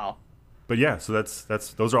 But yeah, so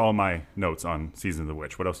that's those are all my notes on Season of the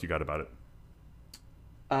Witch. What else you got about it?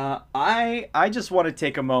 I just want to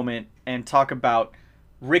take a moment and talk about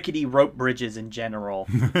rickety rope bridges in general.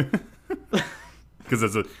 Because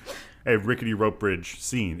there's a rickety rope bridge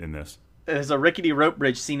scene in this. There's a rickety rope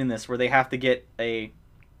bridge scene in this where they have to get a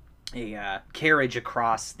carriage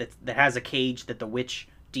across that has a cage that the witch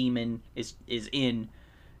demon is in,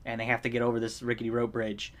 and they have to get over this rickety rope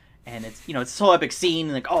bridge. And it's it's so epic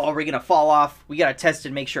scene, like, oh, are we gonna fall off? We gotta test it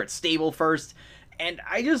and make sure it's stable first. And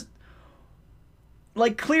I just,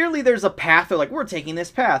 like, clearly there's a path. They're like, we're taking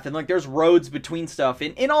this path. And, like, there's roads between stuff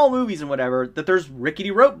in all movies and whatever that there's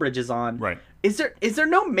rickety rope bridges on. Right. Is there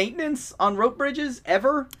no maintenance on rope bridges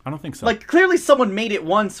ever? I don't think so. Like, clearly someone made it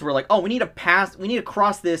once. We're like, oh, we need to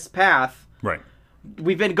cross this path. Right.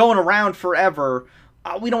 We've been going around forever.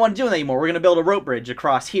 We don't want to do it anymore. We're going to build a rope bridge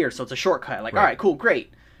across here, so it's a shortcut. Like, all right, cool,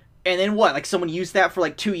 great. And then what? Like, someone used that for,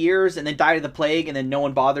 like, 2 years and then died of the plague, and then no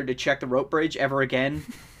one bothered to check the rope bridge ever again?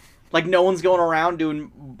 Like, no one's going around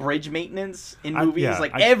doing bridge maintenance in movies.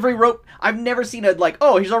 Every rope... I've never seen a, like,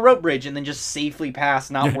 oh, here's a rope bridge, and then just safely pass,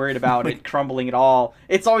 not worried about it crumbling at all.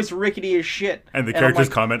 It's always rickety as shit. And the characters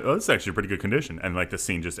comment, oh, this is actually a pretty good condition. And, like, the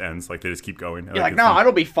scene just ends. Like, they just keep going. You're like, no,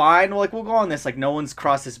 it'll be fine. We're like, we'll go on this. Like, no one's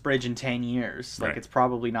crossed this bridge in 10 years. Like, it's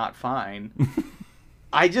probably not fine.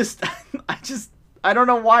 I don't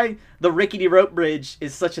know why the rickety rope bridge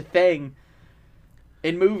is such a thing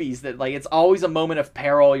in movies, that, like, it's always a moment of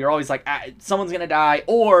peril. You're always like, someone's gonna die,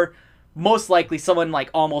 or most likely someone, like,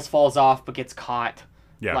 almost falls off but gets caught.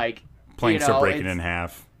 Yeah. Like, planks are breaking in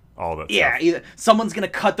half. All that stuff. Either someone's gonna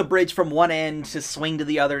cut the bridge from one end to swing to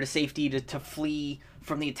the other to safety to flee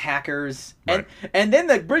from the attackers. And and then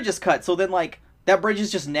the bridge is cut, so then, like, that bridge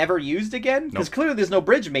is just never used again? Because clearly there's no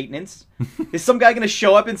bridge maintenance. Is some guy going to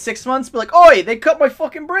show up in 6 months and be like, oi, they cut my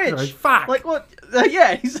fucking bridge. Like, fuck. Like, what?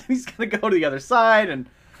 Yeah, he's going to go to the other side, and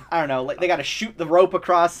I don't know. Like, they got to shoot the rope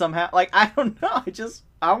across somehow. Like, I don't know.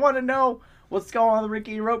 I want to know what's going on with the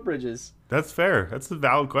rickety rope bridges. That's fair. That's a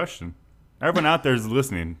valid question. Everyone out there is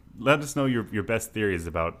listening. Let us know your best theories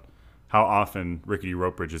about how often rickety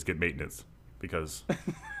rope bridges get maintenance, because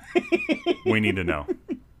we need to know.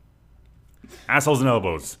 Assholes and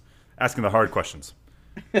elbows, asking the hard questions.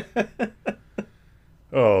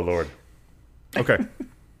 Oh, Lord. Okay.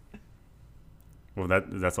 Well,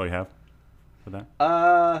 that's all you have for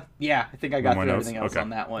that? Yeah, I think I got through everything else on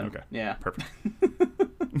that one. Okay. Yeah. Perfect.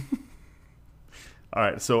 All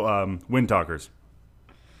right, so Wind Talkers.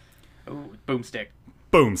 Ooh, boomstick.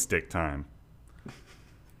 Boomstick time.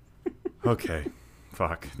 Okay.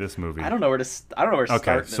 Fuck, this movie. I don't know where to start.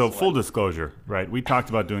 Okay, so full disclosure, right? We talked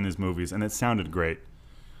about doing these movies, and it sounded great.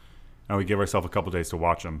 And we gave ourselves a couple days to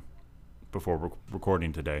watch them before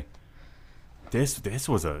recording today. This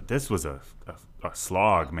was a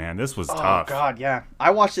slog, man. This was tough. Oh God, yeah.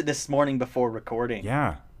 I watched it this morning before recording.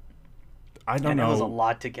 Yeah. I don't know. It was a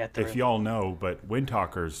lot to get through. If y'all know, but Wind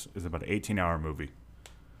Talkers is about an 18-hour movie.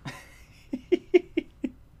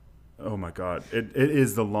 Oh my God, it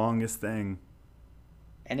is the longest thing.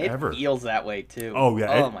 And it ever. Feels that way too. Oh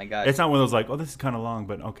yeah. Oh my God. It's not one of those like, oh, this is kind of long,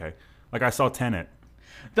 but okay. Like I saw Tenet,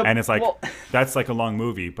 and it's like that's like a long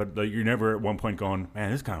movie, but you're never at one point going, man,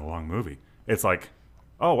 this is kind of a long movie. It's like,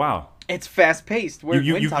 oh wow. It's fast paced. You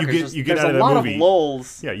get out of that movie. Of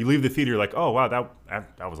lulls. Yeah, you leave the theater like, oh wow,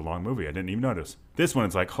 that was a long movie. I didn't even notice. This one,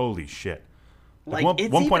 it's like, holy shit. Like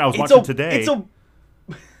one point I was watching today.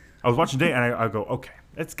 I was watching today, and I go, okay,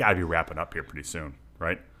 it's got to be wrapping up here pretty soon,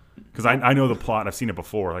 right? Because I know the plot. I've seen it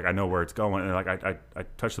before. Like I know where it's going, and like I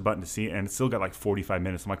touch the button to see it, and it's still got like 45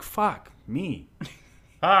 minutes. I'm like, fuck me,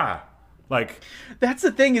 like that's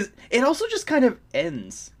the thing is it also just kind of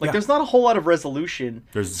ends. Like there's not a whole lot of resolution.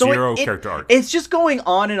 There's zero character arc. It's just going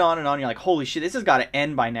on and on and on. You're like, holy shit, this has got to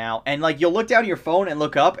end by now. And like you'll look down at your phone and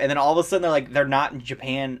look up, and then all of a sudden they're not in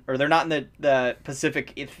Japan, or they're not in the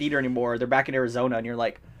Pacific Theater anymore. They're back in Arizona, and you're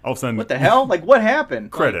like, all of a sudden, what the hell? Like what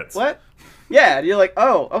happened? Credits. Like, what? Yeah, and you're like,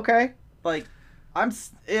 oh, okay. Like,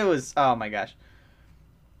 it was, oh my gosh.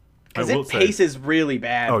 Because it paces really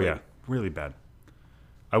bad. Oh, yeah. Really bad.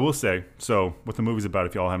 I will say, so what the movie's about,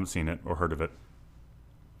 if y'all haven't seen it or heard of it,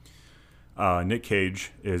 Nick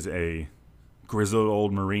Cage is a grizzled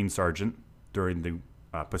old Marine sergeant during the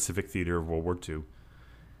Pacific Theater of World War II.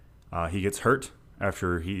 He gets hurt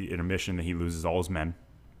after in a mission that he loses all his men.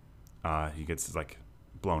 He gets, like,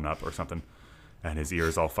 blown up or something, and his ear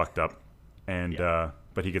is all fucked up. And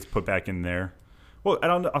but he gets put back in there. Well,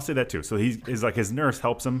 I'll say that too. So he's like his nurse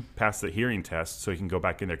helps him pass the hearing test so he can go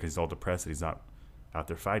back in there because he's all depressed that he's not out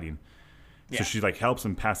there fighting. Yeah. So she like helps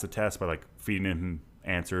him pass the test by like feeding him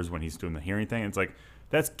answers when he's doing the hearing thing. And it's like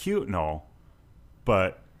that's cute and all,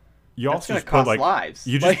 but that's also just put like lives.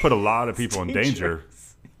 You just put a lot of people in danger.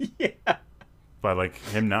 Yeah. By like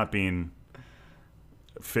him not being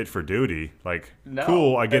fit for duty. Like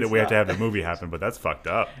cool, I get it. We have to have the movie happen, but that's fucked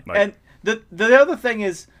up. Like, and the other thing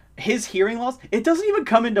is his hearing loss. It doesn't even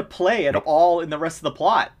come into play at all in the rest of the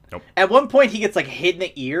plot. Nope. At one point, he gets like hit in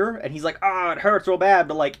the ear, and he's like, "Oh, it hurts real bad."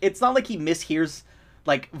 But like, it's not like he mishears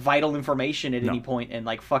like vital information at any point and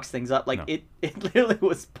like fucks things up. Like it literally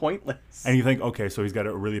was pointless. And you think, okay, so he's got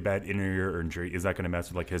a really bad inner ear injury. Is that going to mess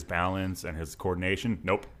with like his balance and his coordination?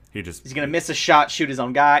 Nope. He's going to miss a shot, shoot his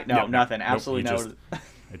own guy. No, nothing. Nope. Absolutely no.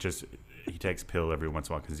 He takes a pill every once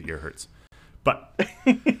in a while because his ear hurts. But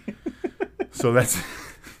so that's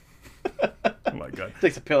oh my god.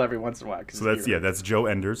 Takes a pill every once in a while. So that's Joe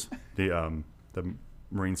Enders, the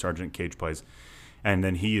Marine Sergeant Cage plays, and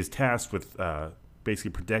then he is tasked with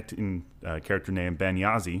basically protecting a character named Ben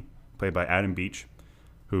Yazzie, played by Adam Beach,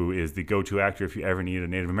 who is the go-to actor if you ever need a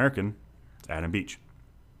Native American. It's Adam Beach,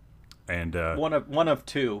 and one of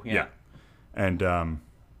two. Yeah. And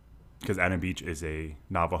because Adam Beach is a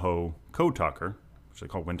Navajo code talker, which they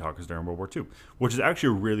call wind talkers during World War II, which is actually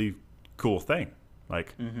a really cool thing.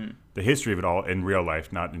 Like the history of it all in real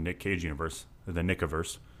life, not in Nick Cage universe, the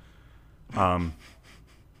Nickiverse.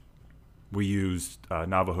 We used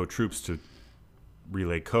Navajo troops to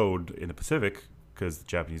relay code in the Pacific because the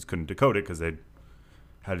Japanese couldn't decode it because they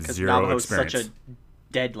had zero Navajo experience. Is such a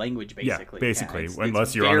dead language, basically. Yeah, basically.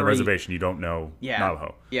 Unless you're on a reservation, you don't know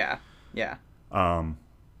Navajo. Yeah.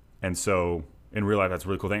 And so in real life, that's a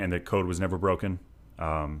really cool thing. And the code was never broken.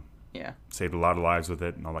 Saved a lot of lives with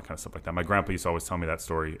it and all that kind of stuff like that. My grandpa used to always tell me that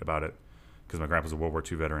story about it because my grandpa's a World War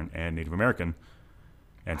II veteran and Native American.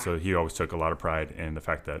 And so he always took a lot of pride in the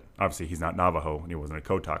fact that obviously he's not Navajo and he wasn't a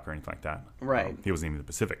code talker or anything like that. Right. He wasn't even in the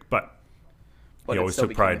Pacific. But he always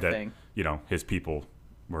took pride that, his people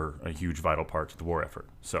were a huge vital part to the war effort.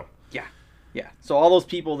 So Yeah. So all those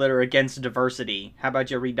people that are against diversity, how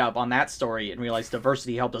about you read up on that story and realize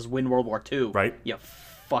diversity helped us win World War II? Right. You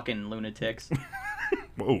fucking lunatics.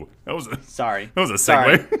 Whoa, that was a segue.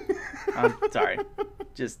 Sorry.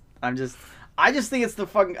 I just think it's the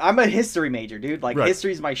fucking. I'm a history major, dude. Like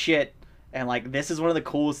history's my shit, and like this is one of the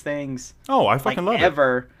coolest things. Oh, I fucking love it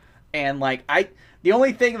ever. And like the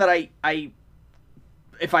only thing that I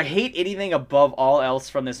if I hate anything above all else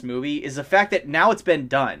from this movie is the fact that now it's been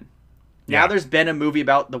done. Now there's been a movie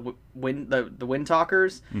about the Wind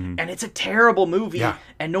Talkers, and it's a terrible movie,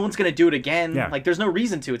 and no one's going to do it again. Yeah. Like, there's no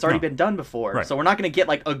reason to. It's already been done before. Right. So we're not going to get,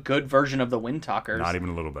 like, a good version of the Wind Talkers. Not even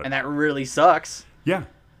a little bit. And that really sucks. Yeah.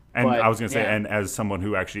 And I was going to say, and as someone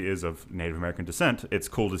who actually is of Native American descent, it's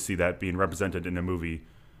cool to see that being represented in a movie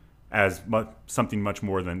as something much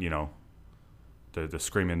more than, the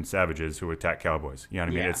screaming savages who attack cowboys. You know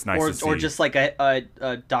what I mean? It's nice to see. Or just like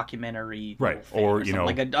a documentary. Right. Or,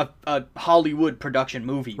 like a Hollywood production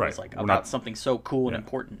movie was like about something so cool and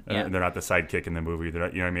important. Yeah. And they're not the sidekick in the movie. They're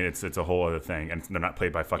not, you know what I mean? It's a whole other thing. And they're not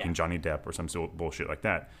played by fucking Johnny Depp or some bullshit like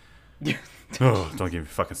that. Oh, don't get me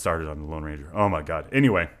fucking started on the Lone Ranger. Oh my God.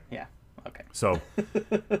 Anyway. Yeah. Okay. So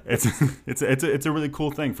it's a really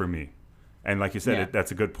cool thing for me. And like you said,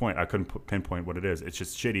 that's a good point. I couldn't pinpoint what it is. It's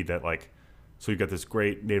just shitty that so you got this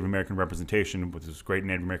great Native American representation with this great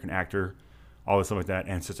Native American actor, all this stuff like that,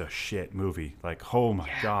 and it's just a shit movie. Like, oh my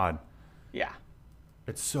God. Yeah.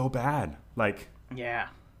 It's so bad. Like. Yeah.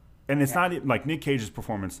 And it's not like Nick Cage's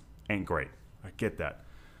performance ain't great. I get that.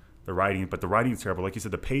 The writing is terrible. Like you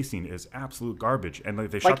said, the pacing is absolute garbage. And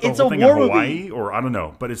like they shot the whole thing in Hawaii, or I don't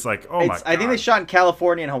know. But it's like, oh my God. I think they shot in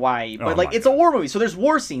California and Hawaii. But it's a war movie, so there's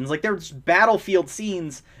war scenes. Like there's battlefield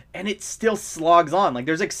scenes, and it still slogs on. Like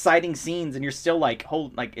there's exciting scenes, and you're still like,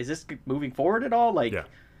 is this moving forward at all? Like,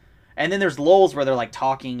 and then there's lulls where they're like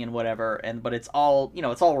talking and whatever, but it's all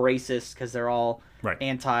it's all racist because they're all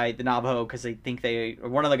anti the Navajo because they think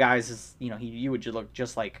one of the guys is you would look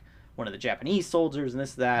just like one of the Japanese soldiers and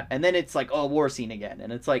this that, and then it's like war scene again,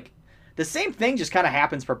 and it's like the same thing just kind of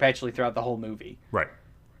happens perpetually throughout the whole movie. Right.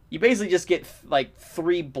 You basically just get like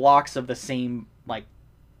 3 blocks of the same like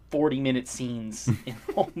 40-minute scenes in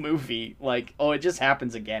the whole movie. Like, it just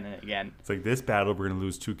happens again and again. It's like this battle we're gonna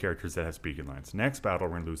lose 2 characters that have speaking lines. Next battle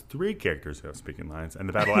we're gonna lose 3 characters who have speaking lines, and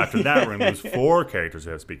the battle after that we're gonna lose 4 characters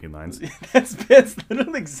who have speaking lines. That's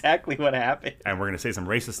literally exactly what happened. And we're gonna say some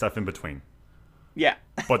racist stuff in between. Yeah.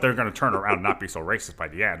 But they're going to turn around and not be so racist by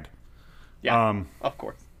the end. Yeah, of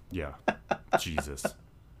course. Yeah. Jesus.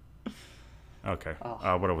 Okay.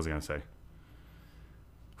 What was I going to say?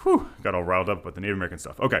 Whew. Got all riled up with the Native American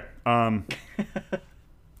stuff. Okay.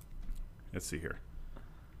 Let's see here.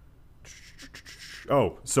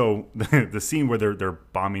 Oh, so the scene where they're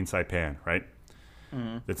bombing Saipan, right?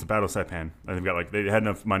 Mm-hmm. It's the Battle of Saipan. And they've got they had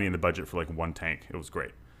enough money in the budget for 1 tank. It was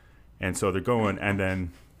great. And so they're going, and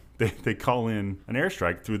then they call in an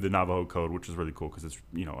airstrike through the Navajo code, which is really cool because it's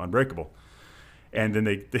unbreakable. And then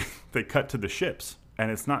they cut to the ships,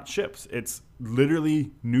 and it's not ships; it's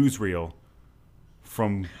literally newsreel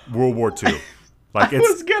from World War II. I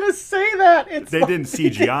was gonna say that they didn't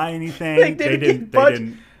CGI anything. They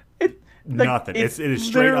didn't. nothing. It is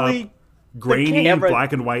straight up grainy,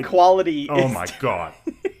 black and white quality. Oh my god!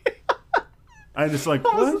 I'm just like,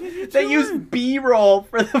 what? They use B-roll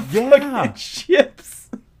for the fucking ships.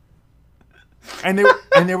 And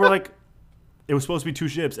they were like, it was supposed to be 2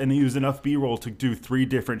 ships, and they used enough B-roll to do 3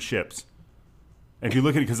 different ships. And if you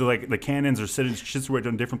look at it, because like the cannons are situated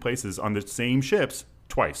on different places on the same ships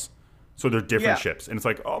twice, so they're different ships, and it's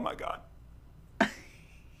like, oh my god,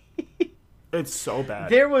 it's so bad.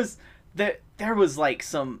 There was like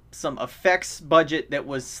some effects budget that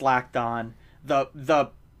was slacked on.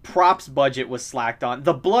 The props budget was slacked on.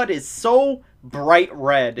 The blood is so bright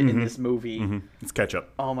red in this movie. Mm-hmm. It's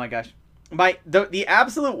ketchup. Oh my gosh. The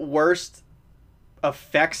absolute worst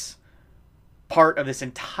effects part of this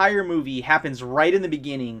entire movie happens right in the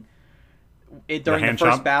beginning during the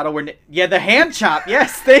first battle where the hand chop.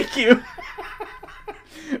 Yes, thank you.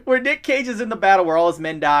 Where Nick Cage is in the battle where all his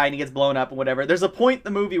men die and he gets blown up and whatever. There's a point in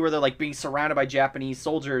the movie where they're like being surrounded by Japanese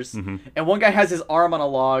soldiers, and one guy has his arm on a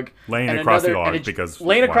log, laying across the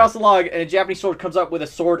log, and a Japanese soldier comes up with a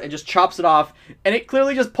sword and just chops it off, and it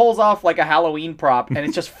clearly just pulls off like a Halloween prop, and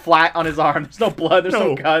it's just flat on his arm. There's no blood, there's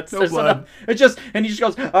no guts, there's blood. It's just, and he just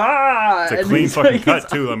goes ah. It's a clean fucking cut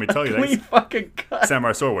too. Let me tell you, clean fucking cut.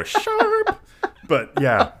 Samurai sword was sharp, but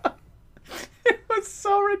yeah, it was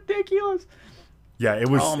so ridiculous. Yeah, it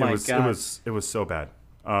was. It was so bad.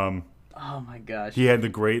 Oh my gosh. He had the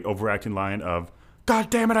great overacting line of,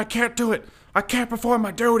 "God damn it, I can't do it. I can't perform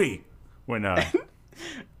my duty." When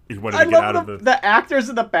he wanted to get out of the actors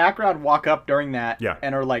in the background walk up during that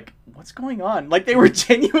and are like, "What's going on?" Like they were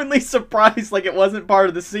genuinely surprised. Like it wasn't part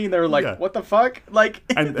of the scene. They were like, "What the fuck?" Like,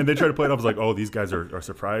 and they tried to play it off as like, "Oh, these guys are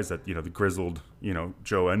surprised that the grizzled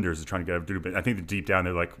Joe Enders is trying to get out of duty." But I think that deep down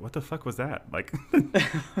they're like, "What the fuck was that?" Like,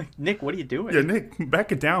 Nick, what are you doing? Yeah, Nick,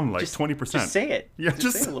 back it down like 20%. Just say it. Yeah,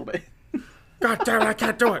 just say it a little bit. God damn it, I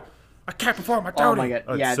can't do it. I can't perform my duty. Oh my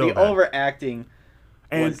god, yeah, so the overacting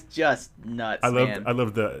was just nuts. I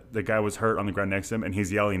loved the guy was hurt on the ground next to him, and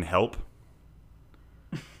he's yelling help.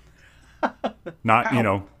 Not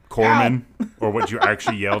Corman or what you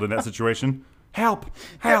actually yelled in that situation. Help!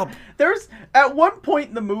 Help! There's at one point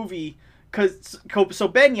in the movie, so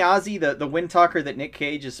Ben Yazzie, the Windtalker that Nick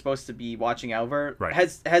Cage is supposed to be watching over,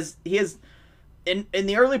 has in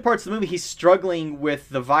the early parts of the movie he's struggling with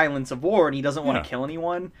the violence of war and he doesn't want to kill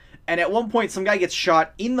anyone. And at one point, some guy gets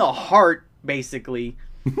shot in the heart, basically.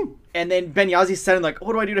 And then Ben Yazzie's saying, like,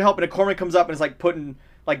 what do I do to help? And a Corman comes up and is, like, putting,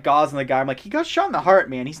 like, gauze on the guy. I'm like, he got shot in the heart,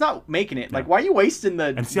 man. He's not making it. Like, why are you wasting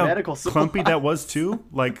the medical supplies? Clumpy that was, too?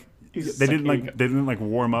 Like, they didn't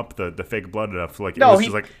warm up the fake blood enough. So,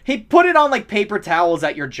 like, he put it on, like, paper towels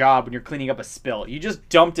at your job when you're cleaning up a spill. You just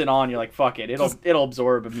dumped it on. You're like, fuck it. It'll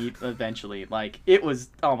absorb eventually. Like, it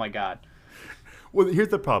was, oh, my God. Well, here's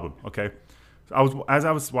the problem, okay? As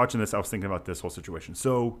I was watching this, I was thinking about this whole situation.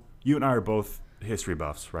 So you and I are both history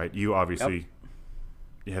buffs, right? You obviously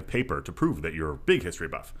you have paper to prove that you're a big history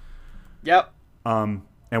buff. Yep. And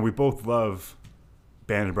we both love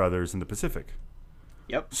Band of Brothers in the Pacific.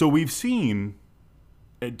 Yep. So we've seen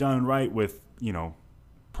it done right with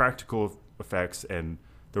practical effects and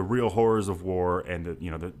the real horrors of war and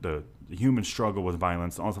the human struggle with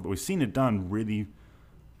violence and all stuff. But we've seen it done really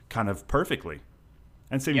kind of perfectly.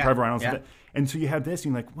 And Saving Private Ryan also. And so you have this,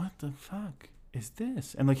 and you're like, what the fuck is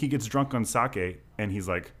this? And like he gets drunk on sake, and he's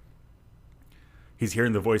like, he's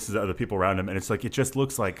hearing the voices of other people around him, and it's like it just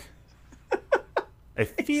looks like,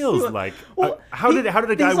 it feels like. How did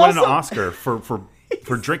a guy win an Oscar for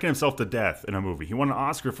drinking himself to death in a movie? He won an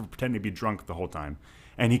Oscar for pretending to be drunk the whole time,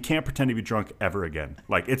 and he can't pretend to be drunk ever again.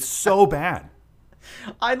 Like it's so bad.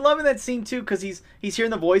 I love in that scene too because he's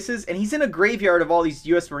hearing the voices and he's in a graveyard of all these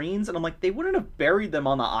U.S. Marines and I'm like they wouldn't have buried them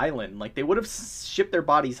on the island, like they would have shipped their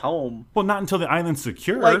bodies home. Well, not until the island's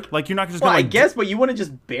secure. Like you're not just gonna. I guess, but you wouldn't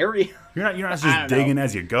just bury. You're not just digging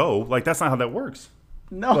as you go. Like that's not how that works.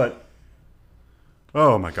 No. But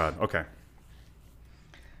oh my god. Okay.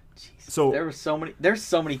 Jesus. So there's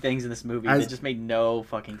so many things in this movie that just made no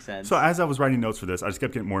fucking sense. So as I was writing notes for this, I just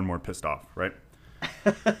kept getting more and more pissed off. Right.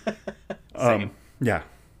 Same. Yeah,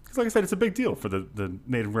 because like I said, it's a big deal for the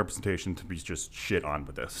native representation to be just shit on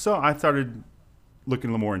with this. So I started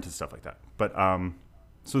looking a little more into stuff like that. But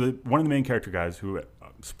so one of the main character guys who,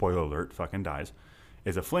 spoiler alert, fucking dies,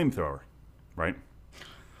 is a flamethrower, right?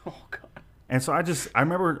 Oh god. And so I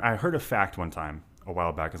remember I heard a fact one time a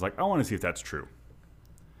while back. I was like, I want to see if that's true.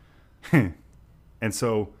 And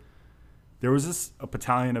so there was a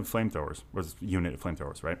battalion of flamethrowers, was a unit of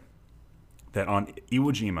flamethrowers, right? That on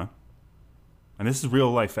Iwo Jima. And this is real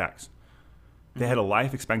life facts. They had a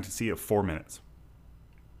life expectancy of 4 minutes.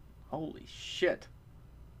 Holy shit.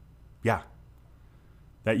 Yeah.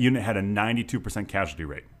 That unit had a 92% casualty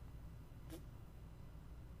rate.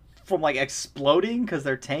 From like exploding because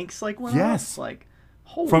their tanks like went Yes. off? Like,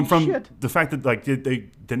 holy From shit. the fact that like they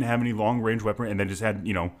didn't have any long range weapon and they just had,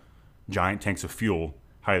 giant tanks of fuel,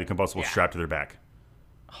 highly combustible, strapped to their back.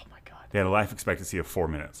 Oh my god. They had a life expectancy of 4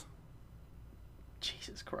 minutes.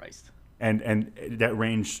 Jesus Christ. And that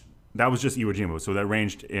range, that was just Iwo Jima. So that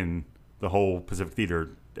ranged in the whole Pacific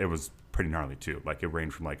Theater. It was pretty gnarly too. Like it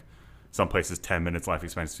ranged from like some places 10 minutes life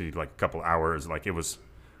expectancy to like a couple hours. Like it was,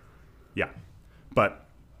 yeah. But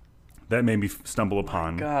that made me stumble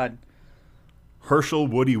upon God. Herschel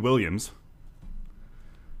Woody Williams,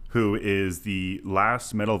 who is the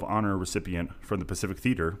last Medal of Honor recipient from the Pacific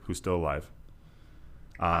Theater, who's still alive.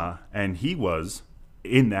 And he was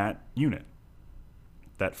in that unit.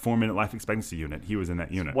 That 4 minute life expectancy unit. He was in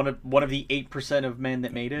that unit. One of the 8% of men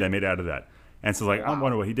that made it. That made it out of that. And so I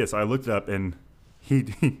wonder what he did. So I looked it up, and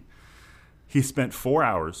he spent 4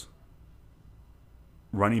 hours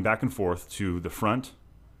running back and forth to the front,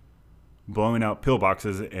 blowing out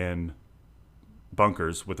pillboxes and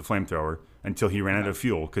bunkers with the flamethrower until he ran out of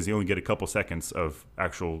fuel, because he only get a couple seconds of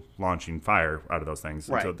actual launching fire out of those things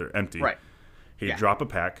until they're empty. Right. He'd drop a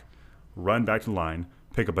pack, run back to the line,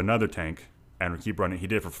 pick up another tank, and keep running. He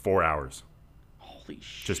did it for 4 hours. Holy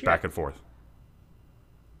shit. Just back and forth.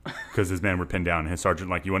 Because his men were pinned down. And his sergeant,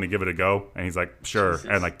 you want to give it a go? And he's like, sure. Jesus.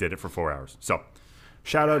 And, did it for 4 hours. So,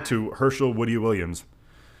 shout out to Herschel Woody Williams.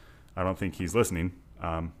 I don't think he's listening.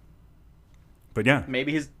 But, yeah.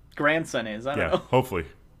 Maybe his grandson is. I don't know. Hopefully.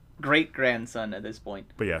 Great-grandson at this point.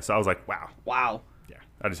 But, yeah. So, I was like, wow. Wow. Yeah.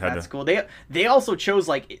 I just had That's cool. They also chose,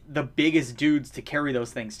 the biggest dudes to carry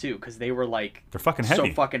those things, too. Because they were, they're fucking heavy.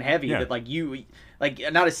 So fucking heavy that,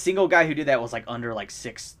 not a single guy who did that was, under,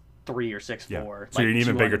 6'3" or 6'4". Yeah. So you're an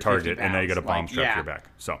even bigger target, and now you got a bomb strapped to your back.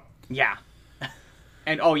 So. Yeah.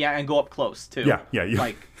 And and go up close too. Yeah. You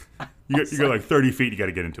got 30 feet. You got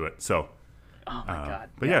to get into it. So. Oh my god.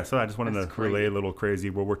 But so I just wanted to relay a little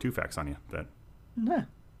crazy World War II facts on you. That. Nah.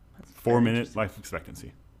 4 minute life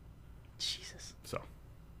expectancy. Jesus. So.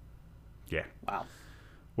 Yeah. Wow.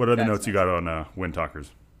 What other notes you got on Wind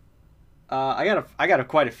Talkers? I got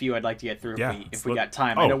quite a few I'd like to get through if we got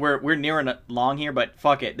time. I know we're nearing long here, but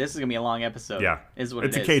fuck it, this is gonna be a long episode. Yeah, is what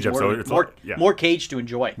it's it a cage episode. It's more cage to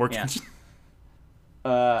enjoy. More cage.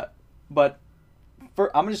 But I'm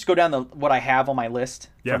gonna just go down what I have on my list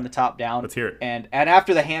from the top down. Let's hear it. And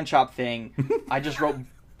after the hand chop thing, I just wrote.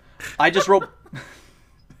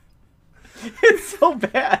 It's so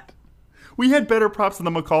bad. We had better props in the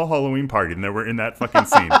McCall Halloween party than there were in that fucking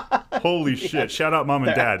scene. Holy shit. Shout out Mom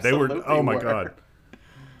and Dad. They were, oh my God.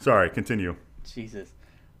 Sorry, continue. Jesus.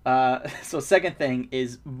 So second thing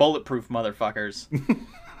is bulletproof motherfuckers.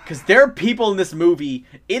 Because there are people in this movie,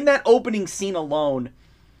 in that opening scene alone,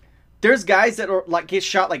 there's guys that are get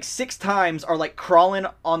shot 6 times, are crawling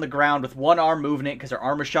on the ground with one arm moving it because their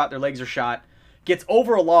arm is shot, their legs are shot. Gets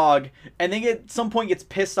over a log, and then at some point gets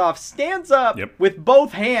pissed off, stands up with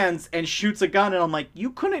both hands and shoots a gun, and I'm like, you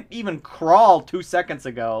couldn't even crawl 2 seconds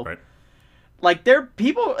ago. Right. There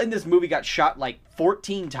people in this movie got shot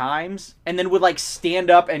 14 times, and then would stand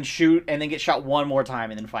up and shoot, and then get shot one more time,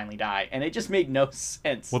 and then finally die. And it just made no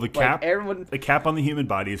sense. Well, the cap on the human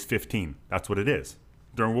body is 15. That's what it is.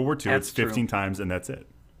 During World War II, it's 15 times, and that's it.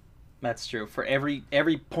 That's true. For every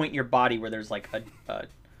point in your body where there's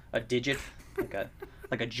a digit.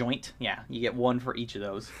 Like a joint. Yeah, you get one for each of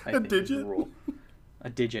those. A digit? A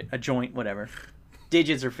digit. A joint, whatever.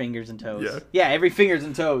 Digits are fingers and toes. Yeah, every fingers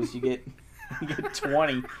and toes you get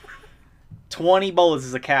 20. 20 bullets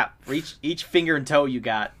is a cap for each finger and toe you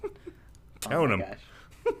got. Count them.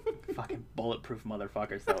 Gosh. Fucking bulletproof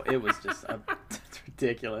motherfuckers, though. It was just it's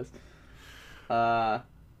ridiculous.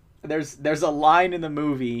 There's a line in the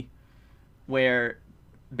movie where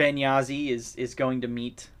Benghazi is going to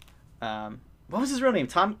meet... what was his real name?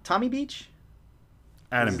 Tommy Beach?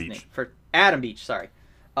 Adam Beach. Adam Beach, sorry.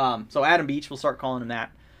 So Adam Beach, we'll start calling him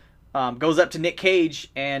that. Goes up to Nick Cage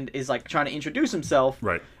and is trying to introduce himself.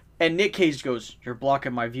 Right. And Nick Cage goes, "You're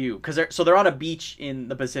blocking my view." So they're on a beach in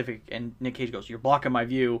the Pacific, and Nick Cage goes, "You're blocking my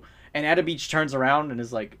view." And Adam Beach turns around and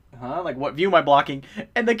is like, "Huh? What view am I blocking?"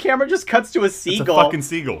 And the camera just cuts to a seagull. It's a fucking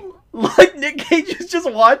seagull. Nick Cage is just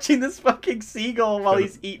watching this fucking seagull while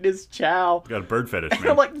he's eating his chow. Got a bird fetish,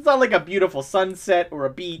 man. And I'm it's not a beautiful sunset or a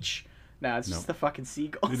beach. No, it's just the fucking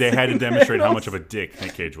seagull. They had to demonstrate how much of a dick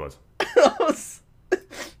Nick Cage was.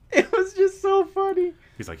 It was just so funny.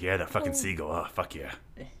 He's like, yeah, that fucking seagull. Oh, fuck yeah.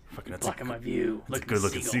 Fucking blocking my view. That's a good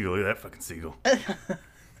looking seagull. Look at that fucking seagull.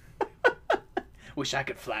 Wish I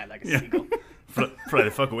could fly like a seagull. Fly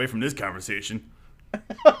the fuck away from this conversation.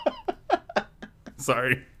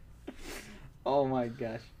 Sorry. Oh my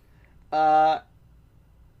gosh.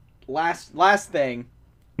 Last thing.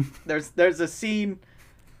 There's a scene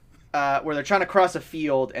where they're trying to cross a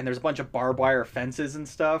field and there's a bunch of barbed wire fences and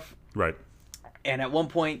stuff. Right. And at one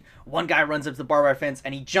point, one guy runs up to the barbed wire fence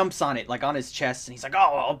and he jumps on it, like on his chest, and he's like, "Oh,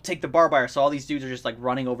 I'll take the barbed wire." So all these dudes are just like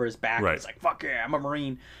running over his back. Right. He's like, "Fuck yeah, I'm a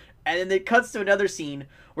Marine." And then it cuts to another scene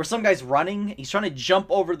where some guy's running. He's trying to jump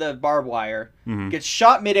over the barbed wire, gets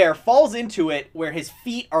shot midair, falls into it where his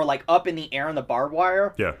feet are like up in the air on the barbed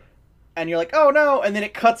wire. Yeah. And you're like, "Oh no!" And then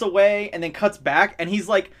it cuts away and then cuts back, and he's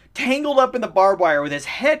like tangled up in the barbed wire with his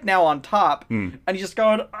head now on top, and he's just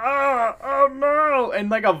going, oh no!"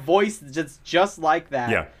 And like a voice just like that.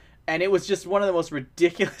 Yeah. And it was just one of the most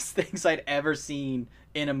ridiculous things I'd ever seen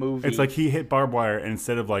in a movie. It's like he hit barbed wire, and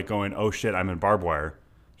instead of like going, "Oh shit, I'm in barbed wire,"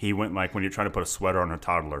 he went like when you're trying to put a sweater on a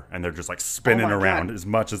toddler, and they're just like spinning around as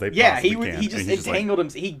much as they possibly can. He just entangled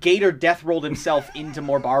himself. He gator death rolled himself into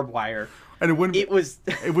more barbed wire. And it wouldn't. It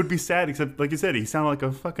would be sad, except like you said, he sounded like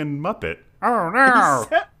a fucking Muppet. Oh no!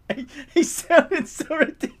 He sounded so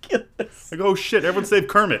ridiculous. Like, oh shit, everyone save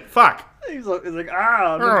Kermit. Fuck. He's like, the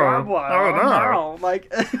barbed wire. Oh no!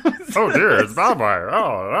 Like, oh dear, it's barbed wire.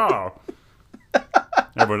 Oh no!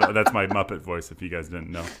 Everyone, that's my Muppet voice. If you guys didn't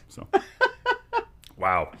know, so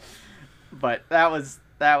wow. But that was.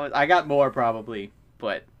 I got more probably,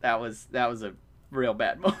 but that was a real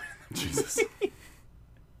bad moment. Jesus.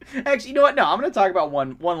 Actually, you know what? No, I'm going to talk about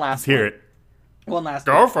one last. Let's hear it. One last.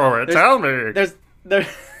 Go for it. Tell me. There's.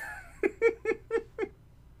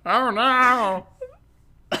 Oh no.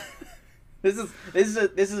 This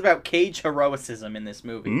is about cage heroicism in this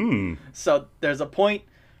movie. So there's a point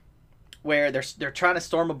where they're trying to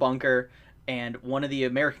storm a bunker, and one of the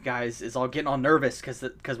American guys is all getting all nervous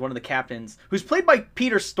because one of the captains, who's played by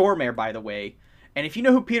Peter Stormare, by the way, and if you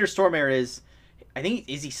know who Peter Stormare is, I think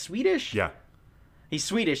is he Swedish? Yeah. He's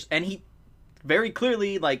Swedish, and he very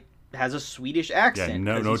clearly like has a Swedish accent.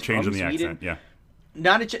 Yeah, no change in the accent. Yeah.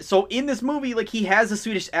 So in this movie, like he has a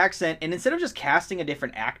Swedish accent, and instead of just casting a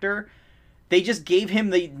different actor, they just gave him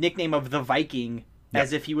the nickname of the Viking,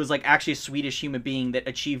 as if he was like actually a Swedish human being that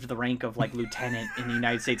achieved the rank of like lieutenant in the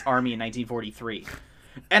United States Army in 1943.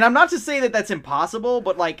 And I'm not to say that that's impossible,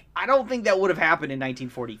 but like I don't think that would have happened in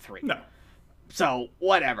 1943. No. So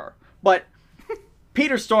whatever, but.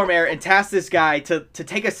 Peter Stormare tasks this guy to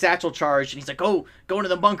take a satchel charge, and he's like, "Oh, go into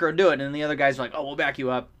the bunker and do it." And the other guys are like, "Oh, we'll back you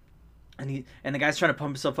up." And the guy's trying to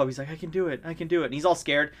pump himself up. He's like, I can do it. And he's all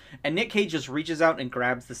scared. And Nick Cage just reaches out and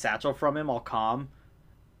grabs the satchel from him, all calm,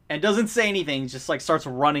 and doesn't say anything. Just like starts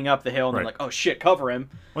running up the hill, and they're like, "Oh shit, cover him."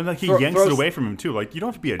 Well, like he yanks it away from him too. Like you don't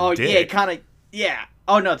have to be a dick. Yeah, kind of. Yeah.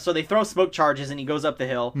 Oh no. So they throw smoke charges, and he goes up the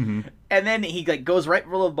hill, and then he like goes right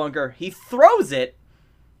for the bunker. He throws it.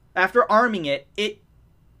 After arming it, it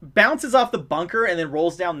bounces off the bunker and then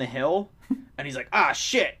rolls down the hill. And he's like, "Ah,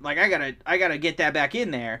 shit! Like I gotta get that back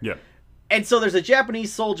in there." Yeah. And so there's a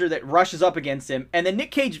Japanese soldier that rushes up against him, and then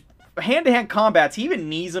Nick Cage, hand-to-hand combats, he even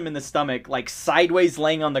knees him in the stomach, like sideways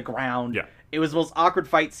laying on the ground. Yeah. It was the most awkward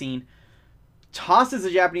fight scene. Tosses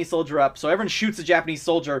a Japanese soldier up, so everyone shoots a Japanese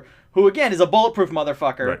soldier, who again is a bulletproof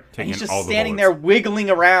motherfucker. Right. And he's just standing there wiggling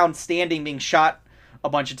around, being shot a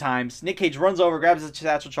bunch of times. Nick Cage runs over, grabs a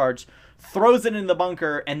satchel charge, throws it in the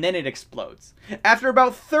bunker, and then it explodes. After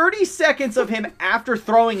about 30 seconds of him after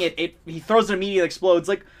throwing it, he throws it immediately, explodes.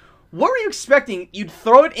 Like, what were you expecting? You'd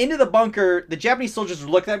throw it into the bunker, the Japanese soldiers would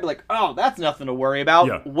look at it and be like, "Oh, that's nothing to worry about."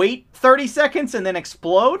 Yeah. Wait 30 seconds and then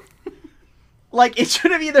explode? Like, it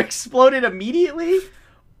should have either exploded immediately,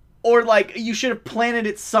 or like you should have planted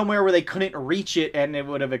it somewhere where they couldn't reach it and it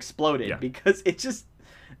would have exploded. Yeah. Because it just,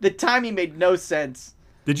 the timing made no sense.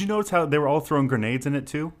 Did you notice how they were all throwing grenades in it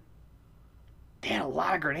too? They had a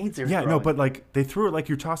lot of grenades there. Yeah, no, but like they threw it like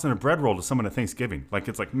you're tossing a bread roll to someone at Thanksgiving. Like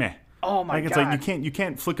it's like meh. Oh my god! It's like you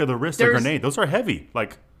can't flicker the wrist a grenade. Those are heavy.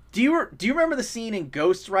 Like, do you remember the scene in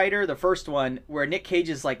Ghost Rider, the first one, where Nick Cage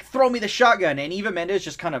is like, "Throw me the shotgun," and Eva Mendes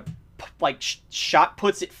just kind of like shot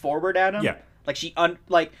puts it forward at him. Yeah.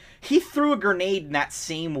 Like he threw a grenade in that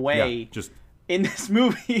same way. Yeah, just in this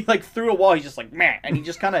movie, like through a wall, he's just like meh, and he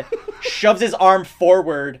just kind of shoves his arm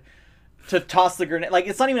forward to toss the grenade. Like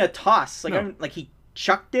it's not even a toss. Like like he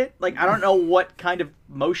chucked it. Like I don't know what kind of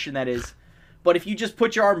motion that is. But if you just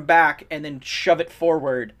put your arm back and then shove it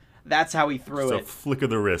forward, that's how he threw it. It's a flick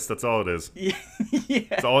of the wrist. That's all it is. Yeah.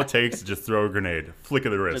 It's all it takes to just throw a grenade. Flick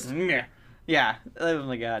of the wrist. Just, yeah. Oh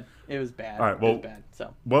my god, it was bad. All right. Well, it was bad.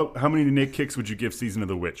 So. How many Nick kicks would you give Season of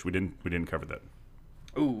the Witch? We didn't cover that.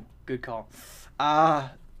 Ooh, good call.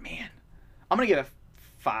 Man, I'm gonna give it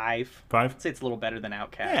 5. 5? I'd say it's a little better than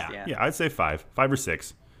Outcast. Yeah. I'd say 5 or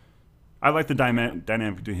 6. I like the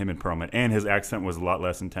dynamic between him and Perlman, and his accent was a lot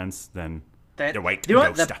less intense than That, the white you know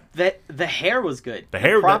what? ghost. The hair was good. The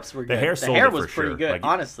hair, props were good. The hair, the hair was pretty sure. good. Like,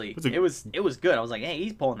 honestly, it was good. I was like, hey,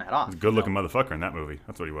 he's pulling that off. Good looking motherfucker in that movie.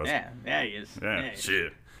 That's what he was. Yeah, he is. Yeah, he is.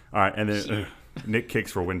 shit. All right, and then Nick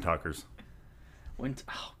kicks for Wind Talkers.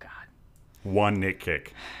 Oh God. One Nick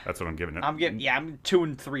kick. That's what I'm giving it. I'm 2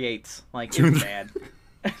 3/8. Like, it's bad.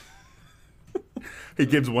 He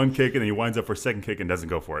gives one kick and then he winds up for a second kick and doesn't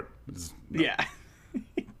go for it. Yeah.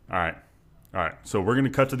 All right. So we're gonna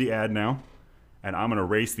cut to the ad now, and I'm gonna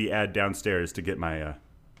race the ad downstairs to get my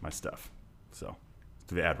my stuff. So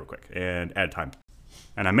to the ad real quick and ad time,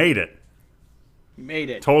 and I made it. You made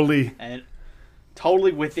it. Totally. And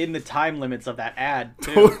totally within the time limits of that ad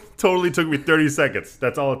too. Totally took me 30 seconds.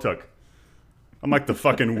 That's all it took. I'm like the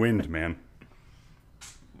fucking wind, man.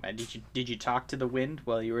 Did you talk to the wind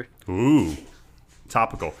while you were? Ooh,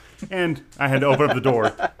 topical. And I had to open up the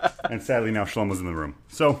door, and sadly now Shlomo's in the room.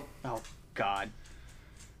 So. Oh God.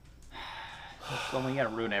 Shlomo, you gotta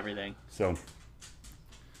ruin everything. So.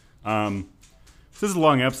 This is a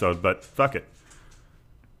long episode, but fuck it.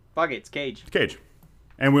 Fuck it, it's Cage. Cage.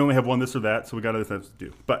 And we only have one this or that, so we got other things to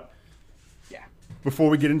do. But yeah, before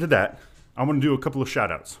we get into that, I want to do a couple of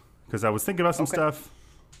shout-outs. Because I was thinking about some stuff,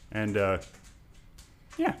 and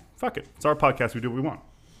yeah, fuck it. It's our podcast. We do what we want.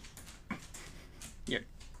 You're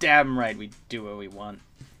damn right we do what we want.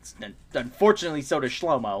 Unfortunately, so does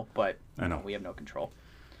Shlomo, but I know. We have no control.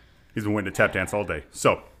 He's been waiting to tap dance all day.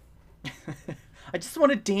 So. I just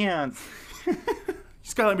want to dance. You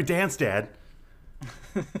just gotta let me dance, Dad.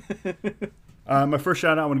 My first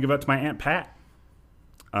shout-out I want to give out to my Aunt Pat.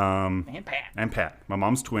 Aunt Pat. Aunt Pat. My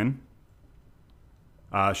mom's twin.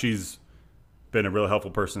 She's been a really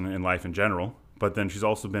helpful person in life in general, but then she's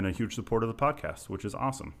also been a huge supporter of the podcast, which is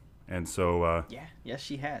awesome. And so, yes,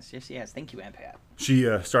 she has. Yes, she has. Thank you, Aunt Pat. She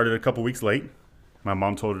started a couple weeks late. My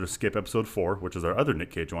mom told her to skip episode 4, which is our other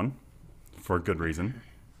Nick Cage one, for good reason.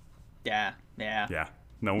 Yeah.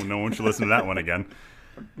 No one should listen to that one again.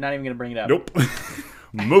 Not even gonna bring it up. Nope.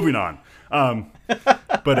 Moving on.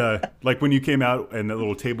 But like when you came out and that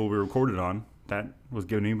little table we recorded on, that was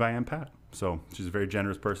given to me by Aunt Pat. So she's a very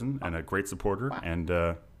generous person and a great supporter. Wow. And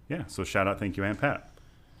yeah, so shout out, thank you, Aunt Pat.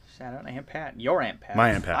 Shout out to Aunt Pat. Your Aunt Pat.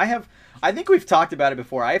 My Aunt Pat. I think we've talked about it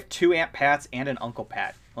before. I have 2 Aunt Pats and an Uncle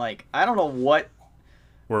Pat. Like, I don't know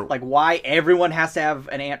why everyone has to have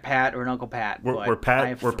an Aunt Pat or an Uncle Pat. We're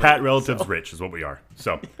Pat relatives rich is what we are.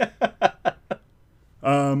 So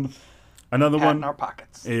another Pat one in our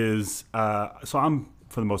pockets. is so I'm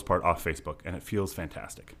for the most part off Facebook, and it feels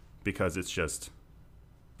fantastic because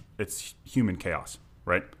it's human chaos,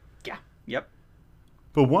 right? Yeah. Yep.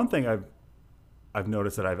 But one thing I've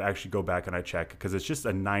noticed that I've actually go back and I check because it's just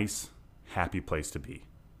a nice, happy place to be,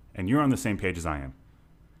 and you're on the same page as I am.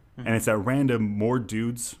 Mm-hmm. And it's that random More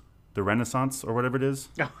Dudes, the Renaissance or whatever it is,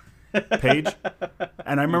 page.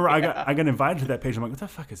 And I remember I got invited to that page. I'm like, what the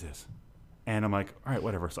fuck is this? And I'm like, all right,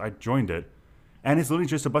 whatever. So I joined it, and it's literally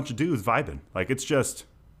just a bunch of dudes vibing. Like it's just.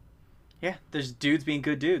 Yeah, there's dudes being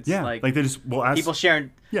good dudes. Yeah, like they just people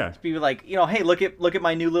sharing. Yeah, people like, hey, look at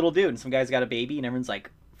my new little dude, and some guy's got a baby, and everyone's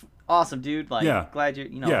like, awesome, dude. Like, yeah, glad you're,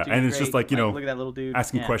 yeah, and it's great. just like look at that little dude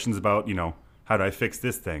asking questions about how do I fix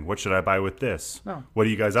this thing? What should I buy with this? No. What are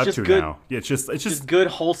you guys up to good, now? Yeah, it's just good,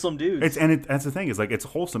 wholesome dudes. That's the thing is like it's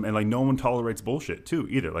wholesome and like no one tolerates bullshit too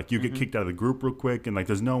either. Like you get kicked out of the group real quick and like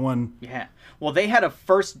there's no one. Yeah. Well, they had a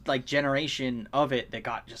first like generation of it that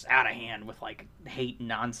got just out of hand with like hate and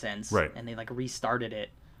nonsense. Right. And they like restarted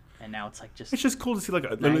it, and now it's like just. It's just cool to see like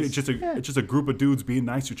literally it's just a group of dudes being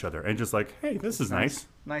nice to each other and just like, hey, this is nice.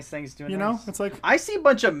 Nice things doing. It's like I see a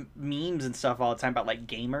bunch of memes and stuff all the time about like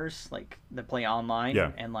gamers like that play online.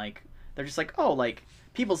 Yeah. And like they're just like, oh, like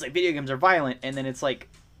people say video games are violent, and then it's like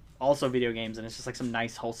also video games, and it's just like some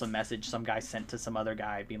nice wholesome message some guy sent to some other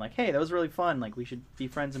guy being like, hey, that was really fun, like we should be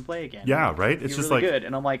friends and play again. Yeah, right. It's just really like good,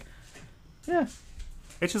 and I'm like, yeah.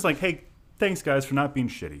 It's just like, hey, thanks guys for not being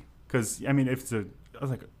shitty, because I mean if it's I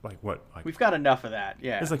was like what? Like we've got enough of that.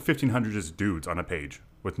 Yeah. There's like 1,500 just dudes on a page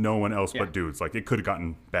with no one else but dudes. Like it could have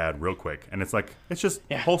gotten bad real quick, and it's like it's just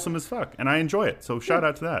wholesome as fuck, and I enjoy it. So shout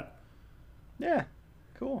out to that. Yeah.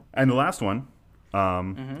 Cool. And the last one,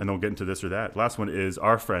 and then we'll get into this or that. Last one is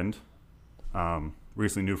our friend,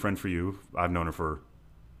 recently new friend for you. I've known her for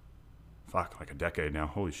like a decade now.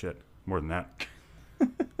 Holy shit, more than that.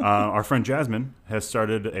 Our friend Jasmine has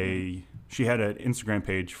started she had an Instagram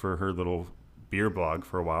page for her little beer blog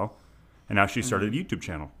for a while, and now she started a YouTube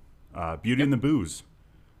channel, Beauty and the Booze.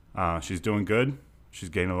 She's doing good. She's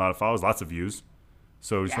getting a lot of followers, lots of views.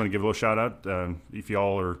 So just want to give a little shout out. If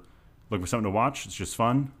y'all are looking for something to watch, it's just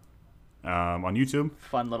fun on YouTube.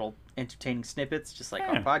 Fun little entertaining snippets, just like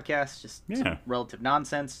on podcasts, just some relative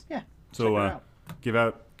nonsense. Yeah. So give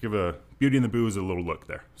a Beauty and the Booze a little look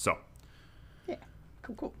there. So yeah,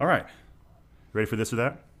 cool. All right, ready for this or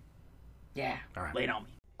that? Yeah. All right. Lay it on me.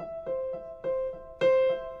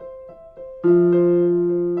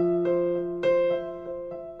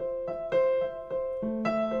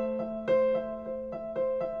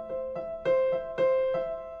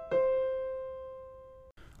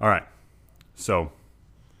 All right. So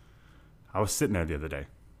I was sitting there the other day,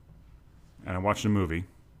 and I watched a movie,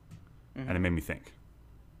 and it made me think.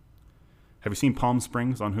 Have you seen Palm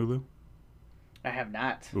Springs on Hulu? I have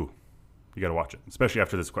not. Ooh, you got to watch it, especially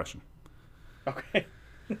after this question. Okay.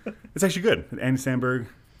 It's actually good. Andy Samberg.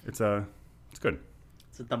 It's good.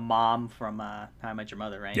 It's the mom from How I Met Your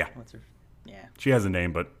Mother, right? Yeah. What's her? Yeah. She has a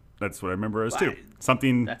name, but that's what I remember her as too.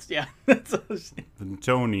 Something. That's yeah.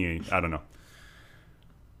 Tony. I don't know.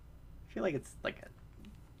 I feel like it's like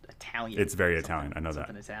Italian. It's very Italian. I know that.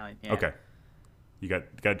 Something Italian. Yeah. Okay. You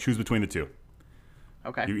got to choose between the two.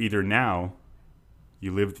 Okay. You either now,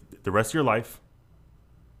 you live the rest of your life,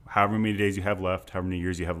 however many days you have left, however many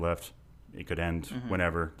years you have left, it could end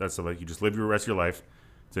whenever. That's so like you just live the rest of your life.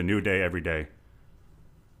 It's a new day every day.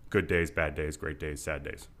 Good days, bad days, great days, sad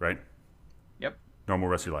days, right? Yep. Normal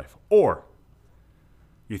rest of your life. Or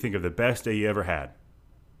you think of the best day you ever had,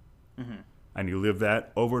 and you live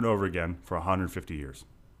that over and over again for 150 years.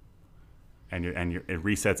 And it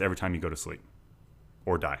resets every time you go to sleep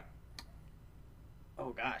or die.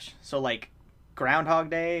 Oh gosh. So like Groundhog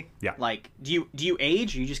Day. Yeah. Like do you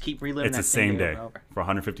age? Or you just keep reliving It's that the same day over and over? for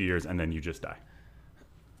 150 years, and then you just die.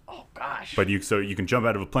 Oh gosh. But you can jump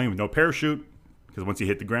out of a plane with no parachute, because once you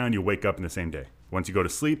hit the ground, you wake up in the same day. Once you go to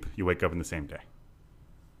sleep, you wake up in the same day.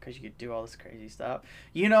 Because you could do all this crazy stuff.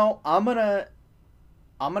 You know, I'm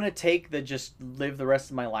gonna take the just live the rest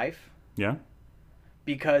of my life. Yeah.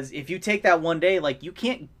 Because if you take that one day, like you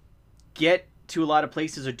can't get to a lot of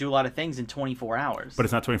places or do a lot of things in 24 hours. But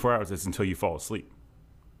it's not 24 hours. It's until you fall asleep.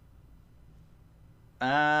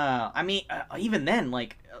 I mean, even then,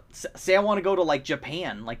 like, say I want to go to like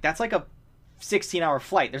Japan, like that's like a 16-hour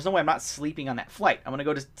flight. There's no way I'm not sleeping on that flight. I'm gonna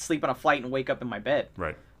go to sleep on a flight and wake up in my bed.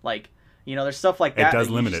 Right. Like, you know, there's stuff like that. It does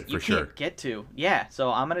that limit just, it for you sure. Can't get to. Yeah.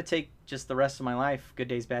 So I'm gonna take just the rest of my life, good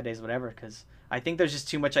days, bad days, whatever, because I think there's just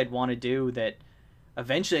too much I'd want to do that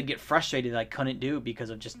eventually I'd get frustrated that I couldn't do because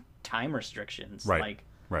of just time restrictions. Right. Like,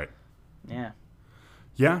 right. Yeah.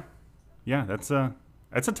 Yeah. Yeah. That's a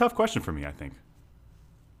tough question for me, I think.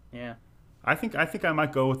 Yeah. I think I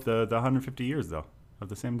might go with the 150 years though of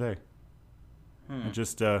the same day. I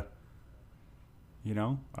just you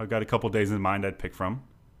know, I've got a couple days in mind I'd pick from,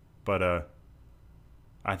 but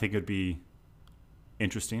I think it'd be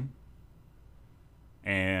interesting,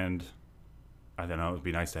 and I don't know, it'd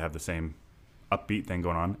be nice to have the same upbeat thing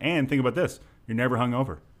going on. And think about this: you're never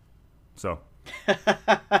hungover, so.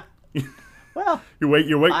 Well,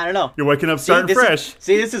 you're I don't know. You're waking up starting fresh.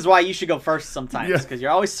 This is why you should go first sometimes, because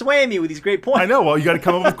you're always swaying me with these great points. I know. Well, you got to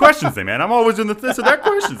come up with questions, then, man. I'm always doing this or that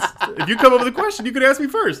questions. If you come up with a question, you could ask me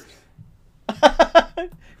first. You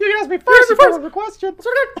can ask me first. You come up with a question.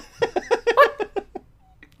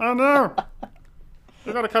 Oh no!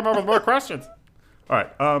 You got to come up with more questions. All right.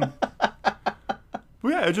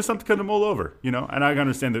 Well, yeah, it's just something to kind of mull over, you know. And I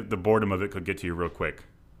understand that the boredom of it could get to you real quick.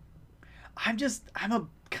 I'm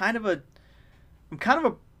kind of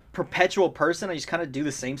a perpetual person. I just kind of do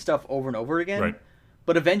the same stuff over and over again. Right.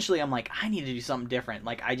 But eventually I'm like, I need to do something different.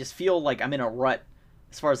 Like, I just feel like I'm in a rut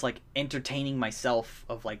as far as like entertaining myself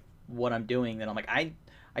of like what I'm doing. That I'm like, I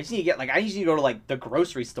just need to I just need to go to like the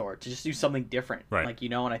grocery store to just do something different. Right. Like, you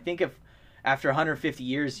know, and I think if after 150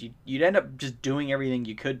 years, you'd end up just doing everything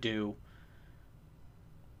you could do.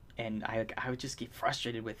 And I would just get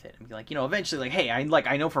frustrated with it and be like, you know, eventually, like, hey,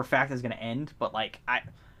 I know for a fact it's gonna end, but like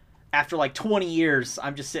after like 20 years,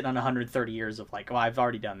 I'm just sitting on 130 years of like, well, I've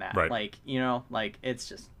already done that. Right. Like, you know, like it's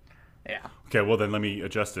just, yeah. Okay, well then let me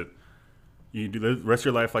adjust it. You do the rest of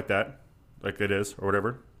your life like that, like it is, or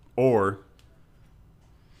whatever, or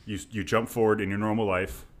you jump forward in your normal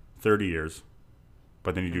life 30 years,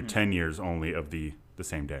 but then you do 10 years only of the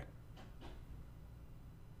same day.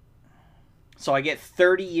 So I get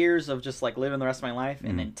 30 years of just like living the rest of my life,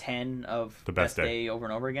 and then 10 of the best day over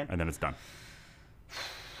and over again. And then it's done.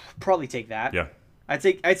 Probably take that. Yeah. I'd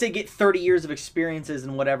say get 30 years of experiences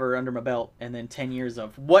and whatever under my belt, and then 10 years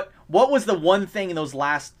of what was the one thing in those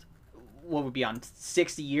last, what would be on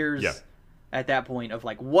 60 years. Yeah. At that point of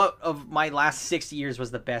like, what of my last 60 years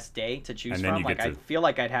was the best day to choose and then from? Like, I feel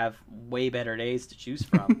like I'd have way better days to choose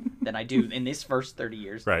from than I do in this first 30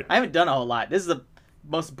 years. Right. I haven't done a whole lot. This is the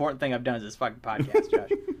most important thing I've done is this fucking podcast, Josh.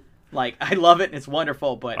 Like, I love it and it's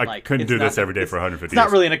wonderful, but I like, couldn't it's do not, this every day for 150 It's years.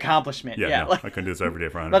 not really an accomplishment. Yeah, Yeah, no, like, I couldn't do this every day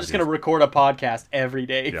for 150 I'm not just gonna years. record a podcast every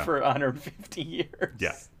day Yeah. for 150 years.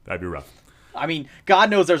 Yeah, that'd be rough. I mean, God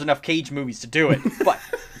knows there's enough Cage movies to do it, but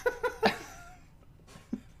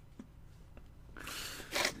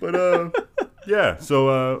But yeah.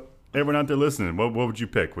 So everyone out there listening, what would you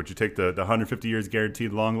pick? Would you take the 150 years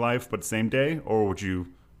guaranteed long life, but same day, or would you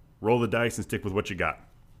roll the dice and stick with what you got?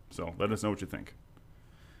 So let us know what you think.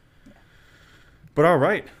 But all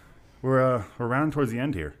right, we're rounding towards the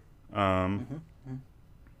end here.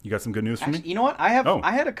 You got some good news for actually, me? you know what? I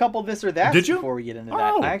had a couple this or that Did you? before we get into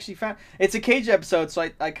that. Oh. I actually found it's a Cage episode, so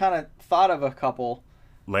I kind of thought of a couple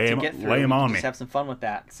Lay to him, get through. lay him We can on me. just have some fun with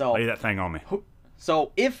that. So Lay that thing on me.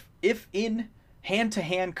 So if in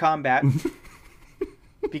hand-to-hand combat,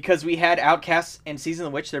 because we had Outcast and Season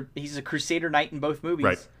of the Witch, he's a Crusader Knight in both movies.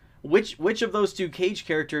 Right. Which of those two Cage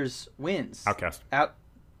characters wins? Outcast.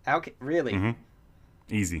 Really? Mm-hmm.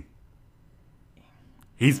 Easy.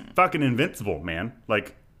 He's fucking invincible, man.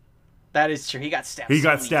 Like, That is true. He got stabbed. he so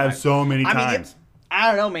got many stabbed times. so many I mean, times. I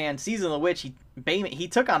don't know, man. Season of the Witch, he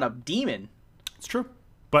took on a demon. It's true.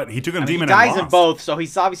 But he took a I mean, demon he and dies in lost. both, so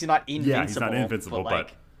he's obviously not invincible. Yeah, he's not invincible, but,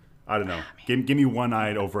 like, I don't know. Give me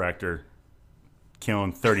one-eyed overactor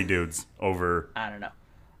killing 30 dudes over. I don't know.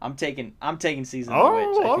 I'm taking Season of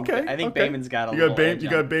Oh, the Witch. okay. I think okay. Baemon's got a you little got edge You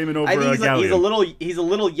on got Baemon over I think Gallion. he's a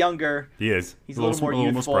little younger. He is. He's a little more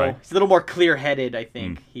youthful. spry. He's a little more clear-headed. I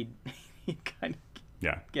think he kind of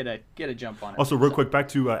Yeah. get a jump on it. Also, real quick, back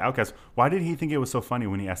to Outcast. Why did he think it was so funny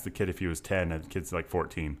when he asked the kid if he was 10 and the kid's like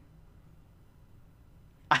 14?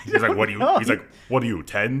 He's like, "What are you?" know. He's like, "What are you?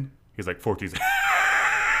 10?" He's like, 14.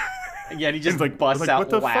 Yeah, and he just like- busts like, out what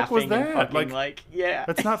the fuck laughing was and that? fucking like yeah.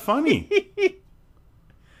 That's not funny.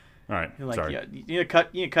 All right, You're like, sorry. yeah, you need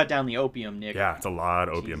to cut down the opium, Nick. Yeah, it's a lot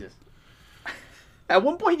of opium. Jesus. At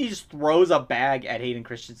one point, he just throws a bag at Hayden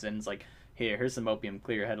Christensen. It's like, here's some opium.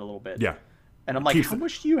 Clear your head a little bit. Yeah, And I'm like, Keeps how the-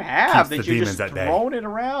 much do you have keeps that the you're just demons at bay. throwing it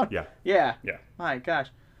around? yeah, Yeah. yeah. My gosh.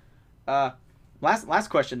 Last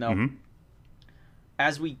question though. Mhm.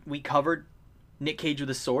 As we covered Nick Cage with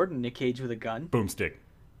a sword and Nick Cage with a gun, Boomstick.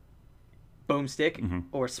 boomstick Mm-hmm.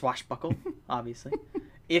 or swashbuckle, obviously.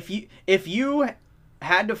 If you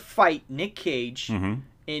had to fight Nick Cage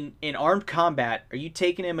Mm-hmm. in armed combat, are you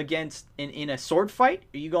taking him against in a sword fight?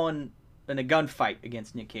 Or are you going in a gun fight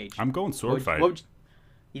against Nick Cage? I'm going sword fight.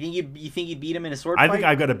 You think you'd beat him in a sword I fight? think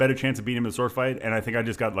I've got a better chance of beating him in a sword fight, and I think I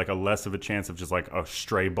just got like a less of a chance of just like a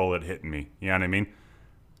stray bullet hitting me. You know what I mean?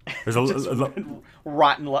 There's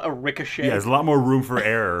rotten a ricochet. yeah, there's a lot more room for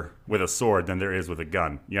error with a sword than there is with a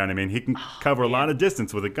gun. You know what I mean? He can cover a lot of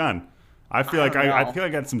distance with a gun. I feel like I know. feel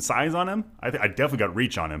like I got some size on him. I definitely got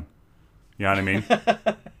reach on him. You know what I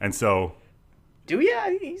mean? And so Do ya?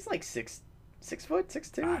 He's like 6'6",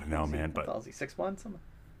 6'2". I don't know, man, but- is he 6'1"? Something.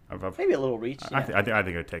 I've, Maybe a little reach. Yeah. I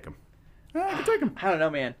think I'd take him. I could take him. I don't know,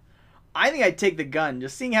 man. I think I'd take the gun.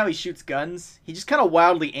 Just seeing how he shoots guns, he just kind of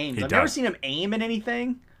wildly aims. He I've never does. seen him aim at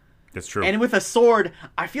anything. That's true. And with a sword,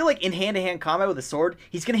 I feel like in hand-to-hand combat with a sword,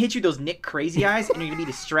 he's gonna hit you those Nick Crazy Eyes, and you're gonna be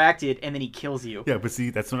distracted, and then he kills you. Yeah, but see,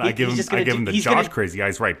 that's when He- I give he's him. just I gonna give do- him the he's Josh gonna- Crazy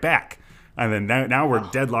Eyes right back, and then now we're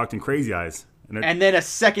deadlocked in Crazy Eyes. And then a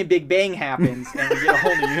second Big Bang happens, and we get a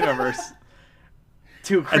whole new universe.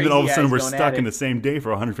 Two crazy and then all of a sudden guys we're going stuck at in it. the same day for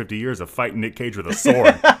 150 years of fighting Nick Cage with a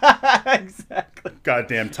sword. Exactly.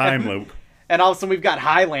 Goddamn time loop. And all of a sudden we've got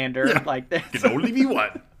Highlander. Like that. Can only be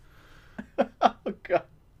one. Oh god.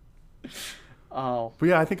 Oh. But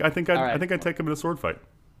yeah, I think All right. I'd take him in a sword fight.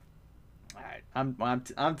 All right.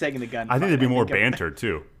 I'm taking the gun. I think fight. there'd be more think banter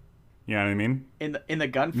too. You know what I mean? in the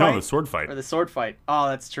gun fight. No, the sword fight. Or the sword fight. Oh,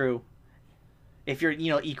 that's true. If you're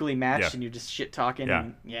equally matched Yeah. and you're just shit talking. Yeah.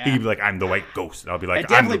 And, yeah. He'd be like, "I'm the white ghost." I'll be like,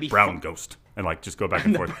 It'd "I'm definitely the be brown fun. ghost," and like just go back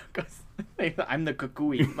and forth. I'm the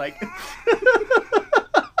kukui. Like.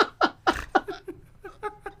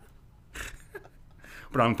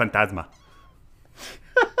 Brown Phantasma.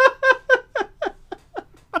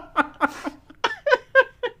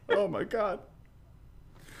 Oh my god.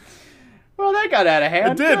 Well, that got out of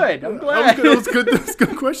hand. It did. Good. I'm That glad. was good. That was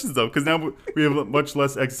good questions though, because now we have a much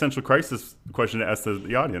less existential crisis question to ask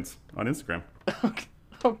the audience on Instagram.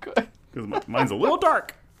 Oh, good. Because mine's a little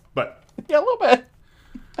dark, but Yeah, a little bit.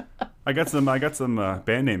 I got some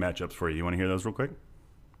band name matchups for you. You want to hear those real quick?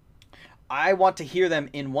 I want to hear them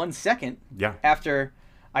in 1 second. Yeah. After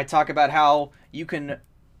I talk about how you can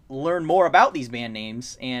learn more about these band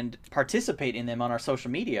names and participate in them on our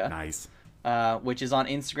social media, Nice. which is on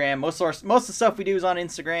Instagram. Most of the stuff we do is on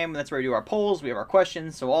Instagram. That's where we do our polls. We have our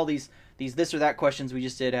questions. So all these this or that questions we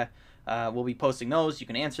just did, we'll be posting those. You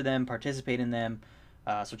can answer them, participate in them.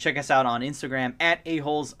 So check us out on Instagram at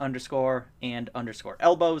 _and_elbows.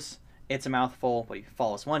 It's a mouthful, but you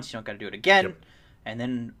follow us once, you don't got to do it again. Yep. And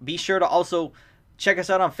then be sure to also check us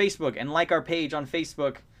out on Facebook and like our page on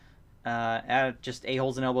Facebook at just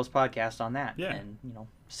A-Holes and Elbows Podcast on that. Yeah. And,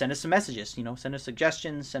 send us some messages, send us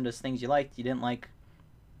suggestions, send us things you liked, you didn't like,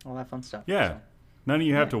 all that fun stuff. Yeah. So, None of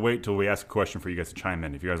you have to wait till we ask a question for you guys to chime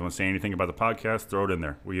in. If you guys want to say anything about the podcast, throw it in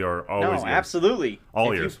there. We are always ears. Absolutely.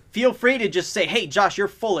 All ears. Feel free to just say, hey, Josh, you're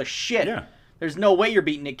full of shit. Yeah. There's no way you're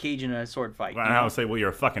beating Nick Cage in a sword fight. And I would say, well,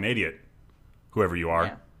 you're a fucking idiot, whoever you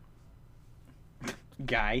are. Yeah.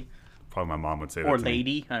 Guy. Probably my mom would say that Or to me.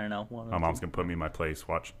 lady. I don't know. My mom's going to put me in my place.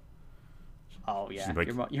 Watch. Oh, yeah.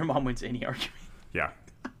 Like, your mom wins any argument. Yeah.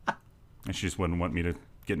 And she just wouldn't want me to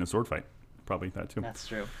get in a sword fight. Probably that, too. That's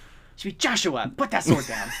true. She'd be, Joshua, put that sword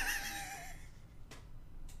down.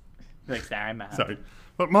 Like, sorry, I'm out. Sorry.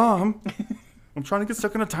 But, Mom, I'm trying to get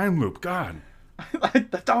stuck in a time loop. God. I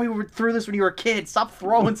thought we were through this when you were a kid. Stop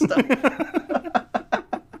throwing stuff.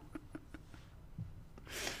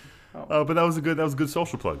 But that was a good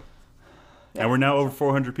social plug. Yeah, and we're now over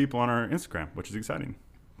 400 people on our Instagram, which is exciting.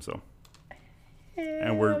 So,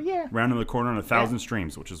 and we're rounding the corner on 1,000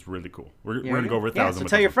 streams, which is really cool. We're going to go over 1,000. So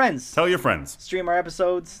tell your friends. Tell your friends. Stream our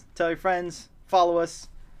episodes. Tell your friends. Follow us.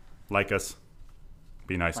 Like us.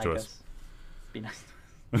 Be nice to us. Be nice.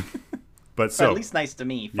 But so at least nice to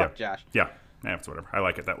me. Fuck Josh. Yeah. It's whatever. I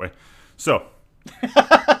like it that way. So.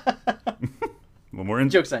 A little more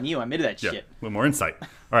joke's on you. I'm into that shit. A little more insight.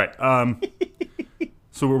 All right.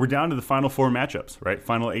 So we're down to the final 4 matchups, right?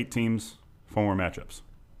 Final 8 teams, 4 more matchups.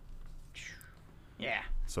 Yeah.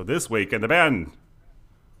 So this week in the band,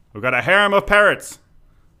 we've got a harem of parrots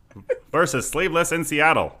versus Sleeveless in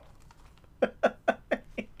Seattle.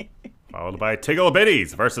 Followed by Tiggle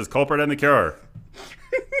Bitties versus Culprit and the Cure.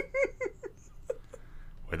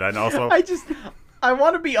 With that also... I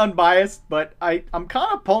want to be unbiased, but I'm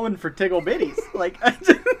kind of pulling for Tiggle Bitties. Like,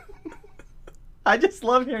 I just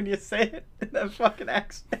love hearing you say it in that fucking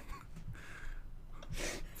accent.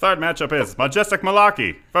 Third matchup is Majestic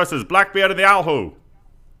Malaki versus Blackbeard and the Owlhoo.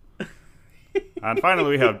 And finally,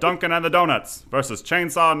 we have Duncan and the Donuts versus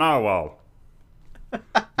Chainsaw Narwhal.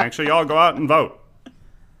 Make sure y'all go out and vote.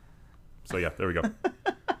 So yeah, there we go.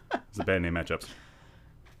 It's the band name matchups.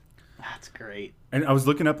 That's great. And I was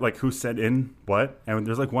looking up like who sent in what, and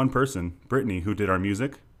there's like one person, Brittany, who did our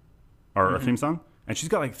music, our theme song, and she's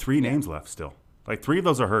got like 3 names left still. Like 3 of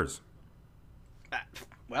those are hers.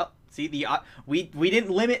 Well, see we didn't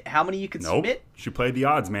limit how many you could submit. She played the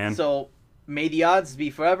odds, man. So may the odds be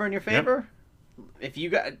forever in your favor. Yep. If you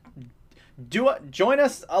got join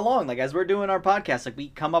us along, like as we're doing our podcast, like we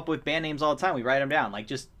come up with band names all the time. We write them down. Like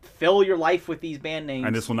just fill your life with these band names.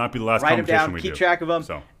 And this will not be the last competition competition we do. Keep track of them.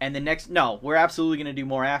 So. And we're absolutely going to do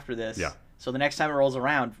more after this. Yeah. So the next time it rolls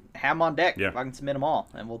around, have them on deck. Yeah. If I can submit them all,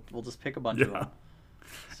 and we'll just pick a bunch of them. So.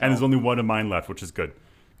 And there's only one of mine left, which is good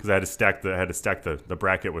because I had to stack the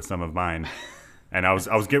bracket with some of mine. And I was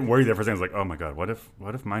getting worried there for a second. I was like, oh my god, what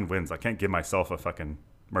if mine wins? I can't give myself a fucking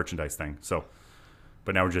merchandise thing. So,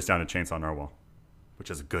 but now we're just down to Chainsaw Narwhal, which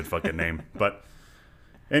is a good fucking name. But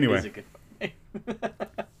anyway, it is a good name.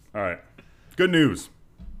 All right, good news.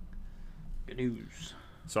 Good news.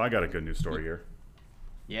 So I got a good news story here.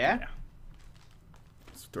 Yeah.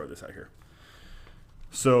 Let's throw this out here.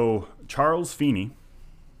 So Charles Feeney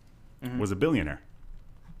was a billionaire.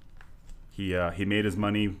 He made his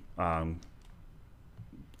money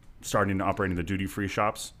starting and operating the duty-free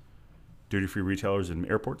shops, duty-free retailers in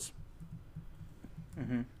airports.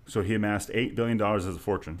 Mm-hmm. So he amassed $8 billion as a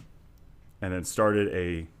fortune and then started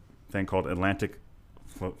a thing called Atlantic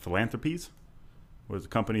Philanthropies. It was a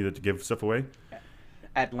company that gives stuff away.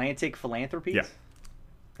 Atlantic Philanthropies? Yeah.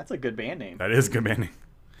 That's a good band name. That is a good band name.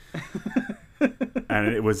 And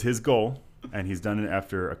it was his goal, and he's done it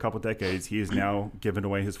after a couple decades. He is now given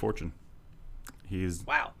away his fortune. He's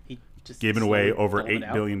He just given away over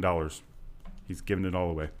 $8 billion. He's given it all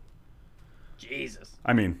away. Jesus.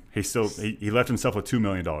 I mean, he left himself with $2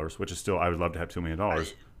 million, which is still, I would love to have $2 million.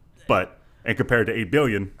 But, and compared to $8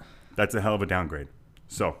 billion, that's a hell of a downgrade.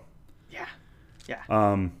 So, yeah.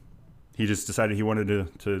 He just decided he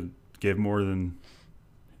wanted to give more than,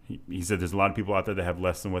 he said there's a lot of people out there that have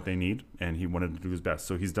less than what they need, and he wanted to do his best.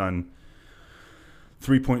 So he's done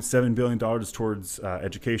 $3.7 billion towards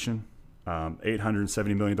education,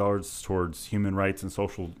 $870 million towards human rights and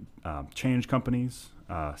social change companies,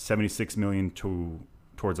 $76 million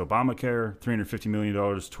towards Obamacare, $350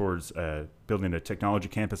 million towards building a technology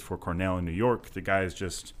campus for Cornell in New York. The guy is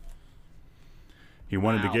just, he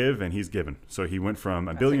wanted to give, and he's given. So he went from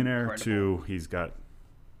a billionaire to he's got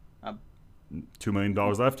 $2 million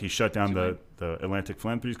left. He shut down the Atlantic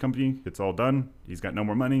Philanthropies Company. It's all done. He's got no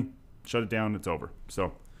more money. Shut it down. It's over.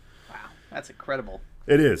 So, wow, that's incredible.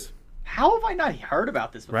 It is. How have I not heard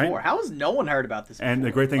about this before? Right? How has no one heard about this before? And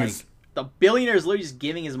the great thing is, the billionaire's literally just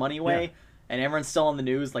giving his money away, and everyone's still on the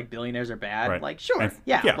news like billionaires are bad. Right. Like, sure, And,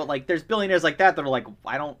 but like there's billionaires like that are like,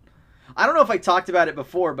 I don't know if I talked about it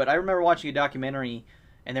before, but I remember watching a documentary,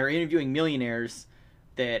 and they were interviewing millionaires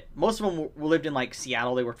that most of them lived in like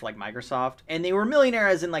Seattle. They worked for like Microsoft, and they were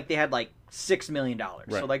millionaires and like they had like $6 million. Right.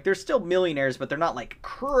 So like they're still millionaires, but they're not like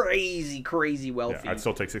crazy wealthy. Yeah, I'd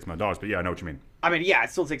still take $6 million, but yeah, I know what you mean. I mean, yeah, it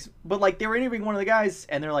still takes, but like they were interviewing one of the guys,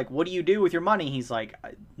 and they're like, "What do you do with your money?" He's like,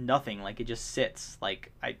 "Nothing. Like it just sits.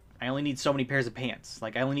 Like I only need so many pairs of pants.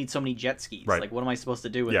 Like I only need so many jet skis. Right. Like what am I supposed to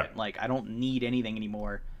do with it? Like I don't need anything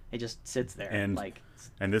anymore. It just sits there. And like,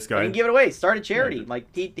 and this guy can give it away. Start a charity. Yeah. Like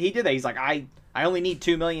he did that. He's like, I only need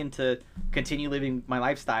 $2 million to continue living my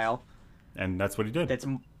lifestyle. And that's what he did.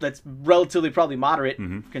 That's relatively probably moderate,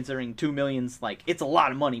 considering $2 million's like it's a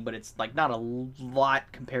lot of money, but it's like not a lot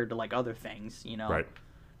compared to like other things, you know. Right.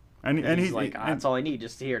 And he's like, that's all I need.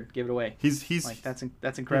 Just here, give it away. He's like that's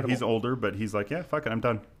incredible. He's older, but he's like, yeah, fuck it, I'm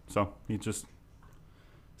done. So he just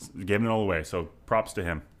gave it all away. So props to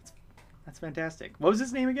him. That's fantastic. What was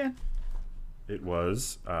his name again? It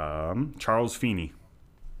was Charles Feeney.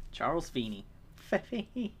 Charles Feeney.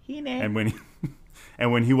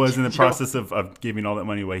 And when he was in the process of giving all that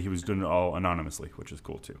money away, he was doing it all anonymously, which is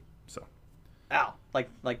cool too. So. Oh, like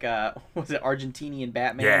was it Argentinian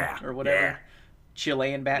Batman or whatever? Yeah.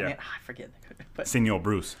 Chilean Batman. Yeah. I forget. But Senor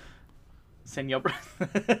Bruce. Senor Bruce.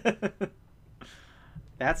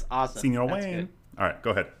 That's awesome. Senor Wayne. Good. All right,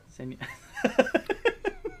 go ahead. Senor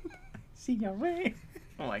Wayne.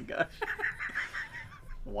 Oh my gosh.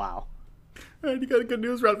 Wow. All right, you got a good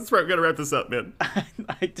news? That's right. We got to wrap this up, man.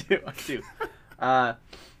 I do.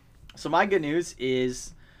 So my good news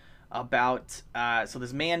is about so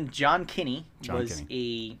this man John Kinney was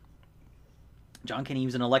an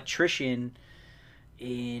electrician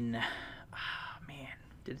in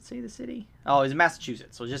did it say the city? Oh, it was in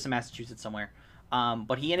Massachusetts. So it was just in Massachusetts somewhere.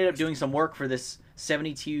 But he ended up doing some work for this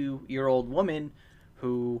 72-year-old woman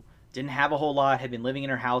who didn't have a whole lot, had been living in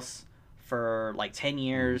her house for like 10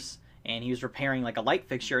 years. And he was repairing like a light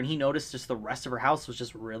fixture, and he noticed just the rest of her house was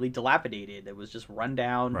just really dilapidated. It was just run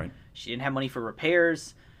down. Right. She didn't have money for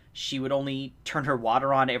repairs. She would only turn her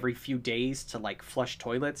water on every few days to like flush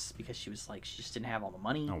toilets because she just didn't have all the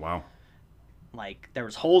money. Oh wow. Like there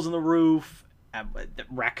was holes in the roof. The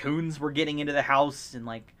raccoons were getting into the house and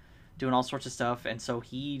like doing all sorts of stuff. And so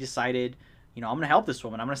he decided, I'm gonna help this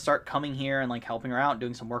woman. I'm gonna start coming here and like helping her out,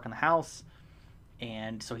 doing some work on the house.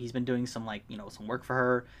 And so he's been doing some like some work for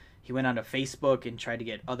her. He went onto Facebook and tried to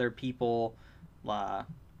get other people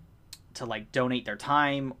to like donate their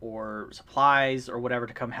time or supplies or whatever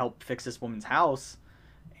to come help fix this woman's house.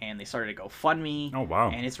 And they started a GoFundMe. Oh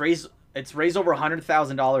wow! And it's raised over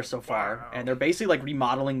 $100,000 so far. Wow. And they're basically like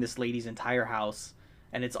remodeling this lady's entire house.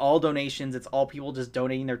 And it's all donations. It's all people just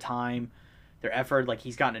donating their time, their effort. Like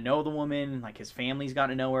he's gotten to know the woman, like his family's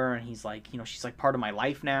gotten to know her, and he's like, she's like part of my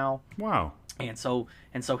life now. Wow! And so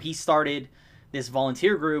he started this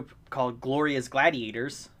volunteer group called Gloria's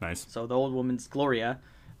Gladiators. Nice. So the old woman's Gloria.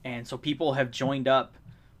 And so people have joined up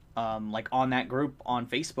like on that group on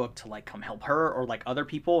Facebook to like come help her or like other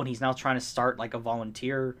people. And he's now trying to start like a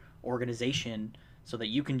volunteer organization so that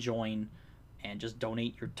you can join and just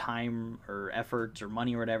donate your time or efforts or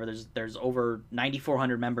money or whatever. There's over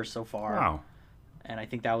 9,400 members so far. Wow. And I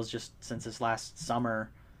think that was just since this last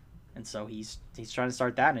summer. And so he's trying to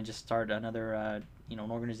start that and just start another an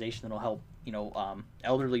organization that'll help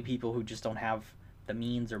elderly people who just don't have the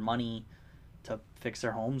means or money to fix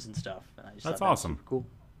their homes and stuff. And I just That's awesome. Cool.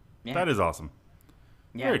 Yeah. That is awesome.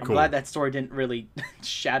 Yeah, Very I'm cool. glad that story didn't really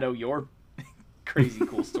shadow your crazy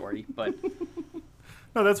cool story, but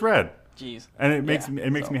no, that's rad. Jeez. And it makes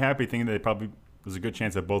me happy thinking that there's a good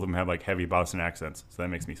chance that both of them have like heavy Boston accents, so that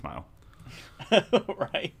makes me smile.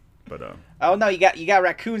 Right. But oh no, you got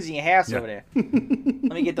raccoons in your house over there.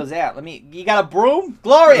 Let me get those out. You got a broom?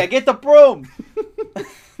 Gloria, get the broom.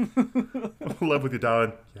 I'm in love with you,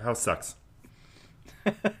 darling. Your house sucks.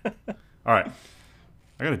 All right,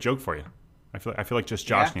 I got a joke for you. I feel like just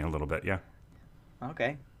joshing a little bit. Yeah.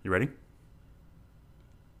 Okay. You ready?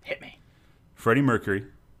 Hit me. Freddie Mercury,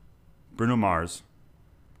 Bruno Mars,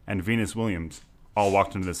 and Venus Williams all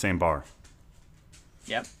walked into the same bar.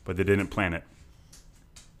 Yep. But they didn't plan it.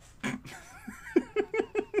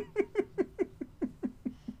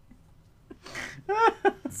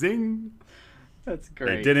 Zing. That's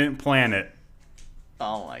great. They didn't plan it.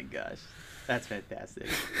 Oh my gosh. That's fantastic.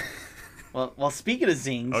 Well, speaking of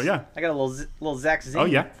zings. Oh, yeah. I got a little Zach zing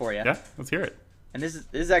for you. Yeah, let's hear it. And this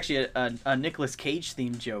is actually a Nicolas Cage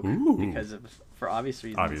themed joke. Ooh. For obvious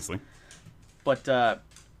reasons. Obviously. But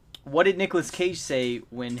what did Nicolas Cage say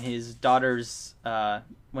when his daughter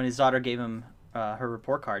gave him her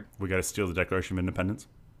report card? We got to steal the Declaration of Independence.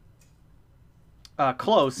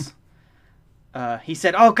 Close. He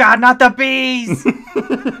said, "Oh God, not the bees!"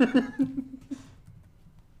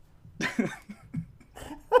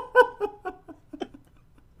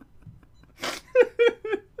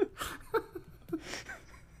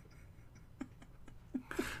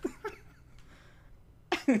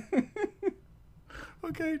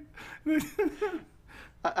 Okay.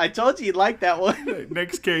 I told you you'd like that one.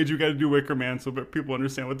 Next Cage, we got to do Wicker Man so that people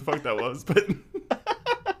understand what the fuck that was. But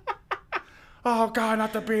oh God,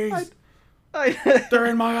 not the bees! They're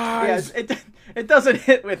in my eyes. Yeah, it doesn't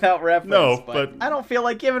hit without reference. No, but I don't feel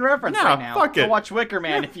like giving reference right now. Fuck it. So watch Wicker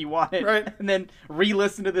Man if you want it, right. And then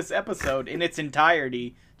re-listen to this episode in its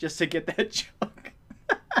entirety just to get that joke.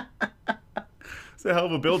 It's a hell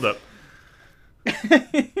of a build-up.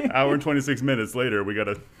 Hour and 26 minutes later, we got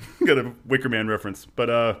a Wicker Man reference. But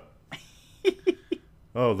oh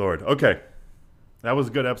Lord, okay, that was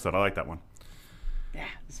a good episode. I like that one. Yeah,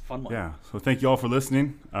 it's a fun one. Yeah, so thank you all for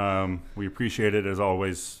listening. We appreciate it as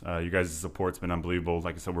always. You guys' support's been unbelievable.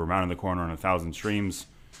 Like I said, we're rounding the corner on 1,000 streams,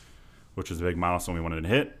 which is a big milestone we wanted to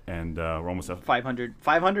hit, and we're almost at 500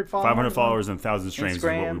 followers. 500 followers and 1,000 streams is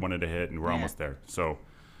what Instagram. we wanted to hit, and we're almost there. So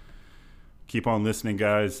keep on listening,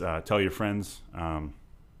 guys. Tell your friends.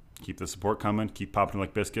 Keep the support coming. Keep popping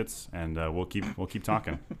like biscuits, and we'll keep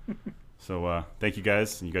talking. So thank you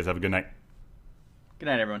guys, and you guys have a good night. Good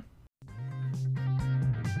night, everyone.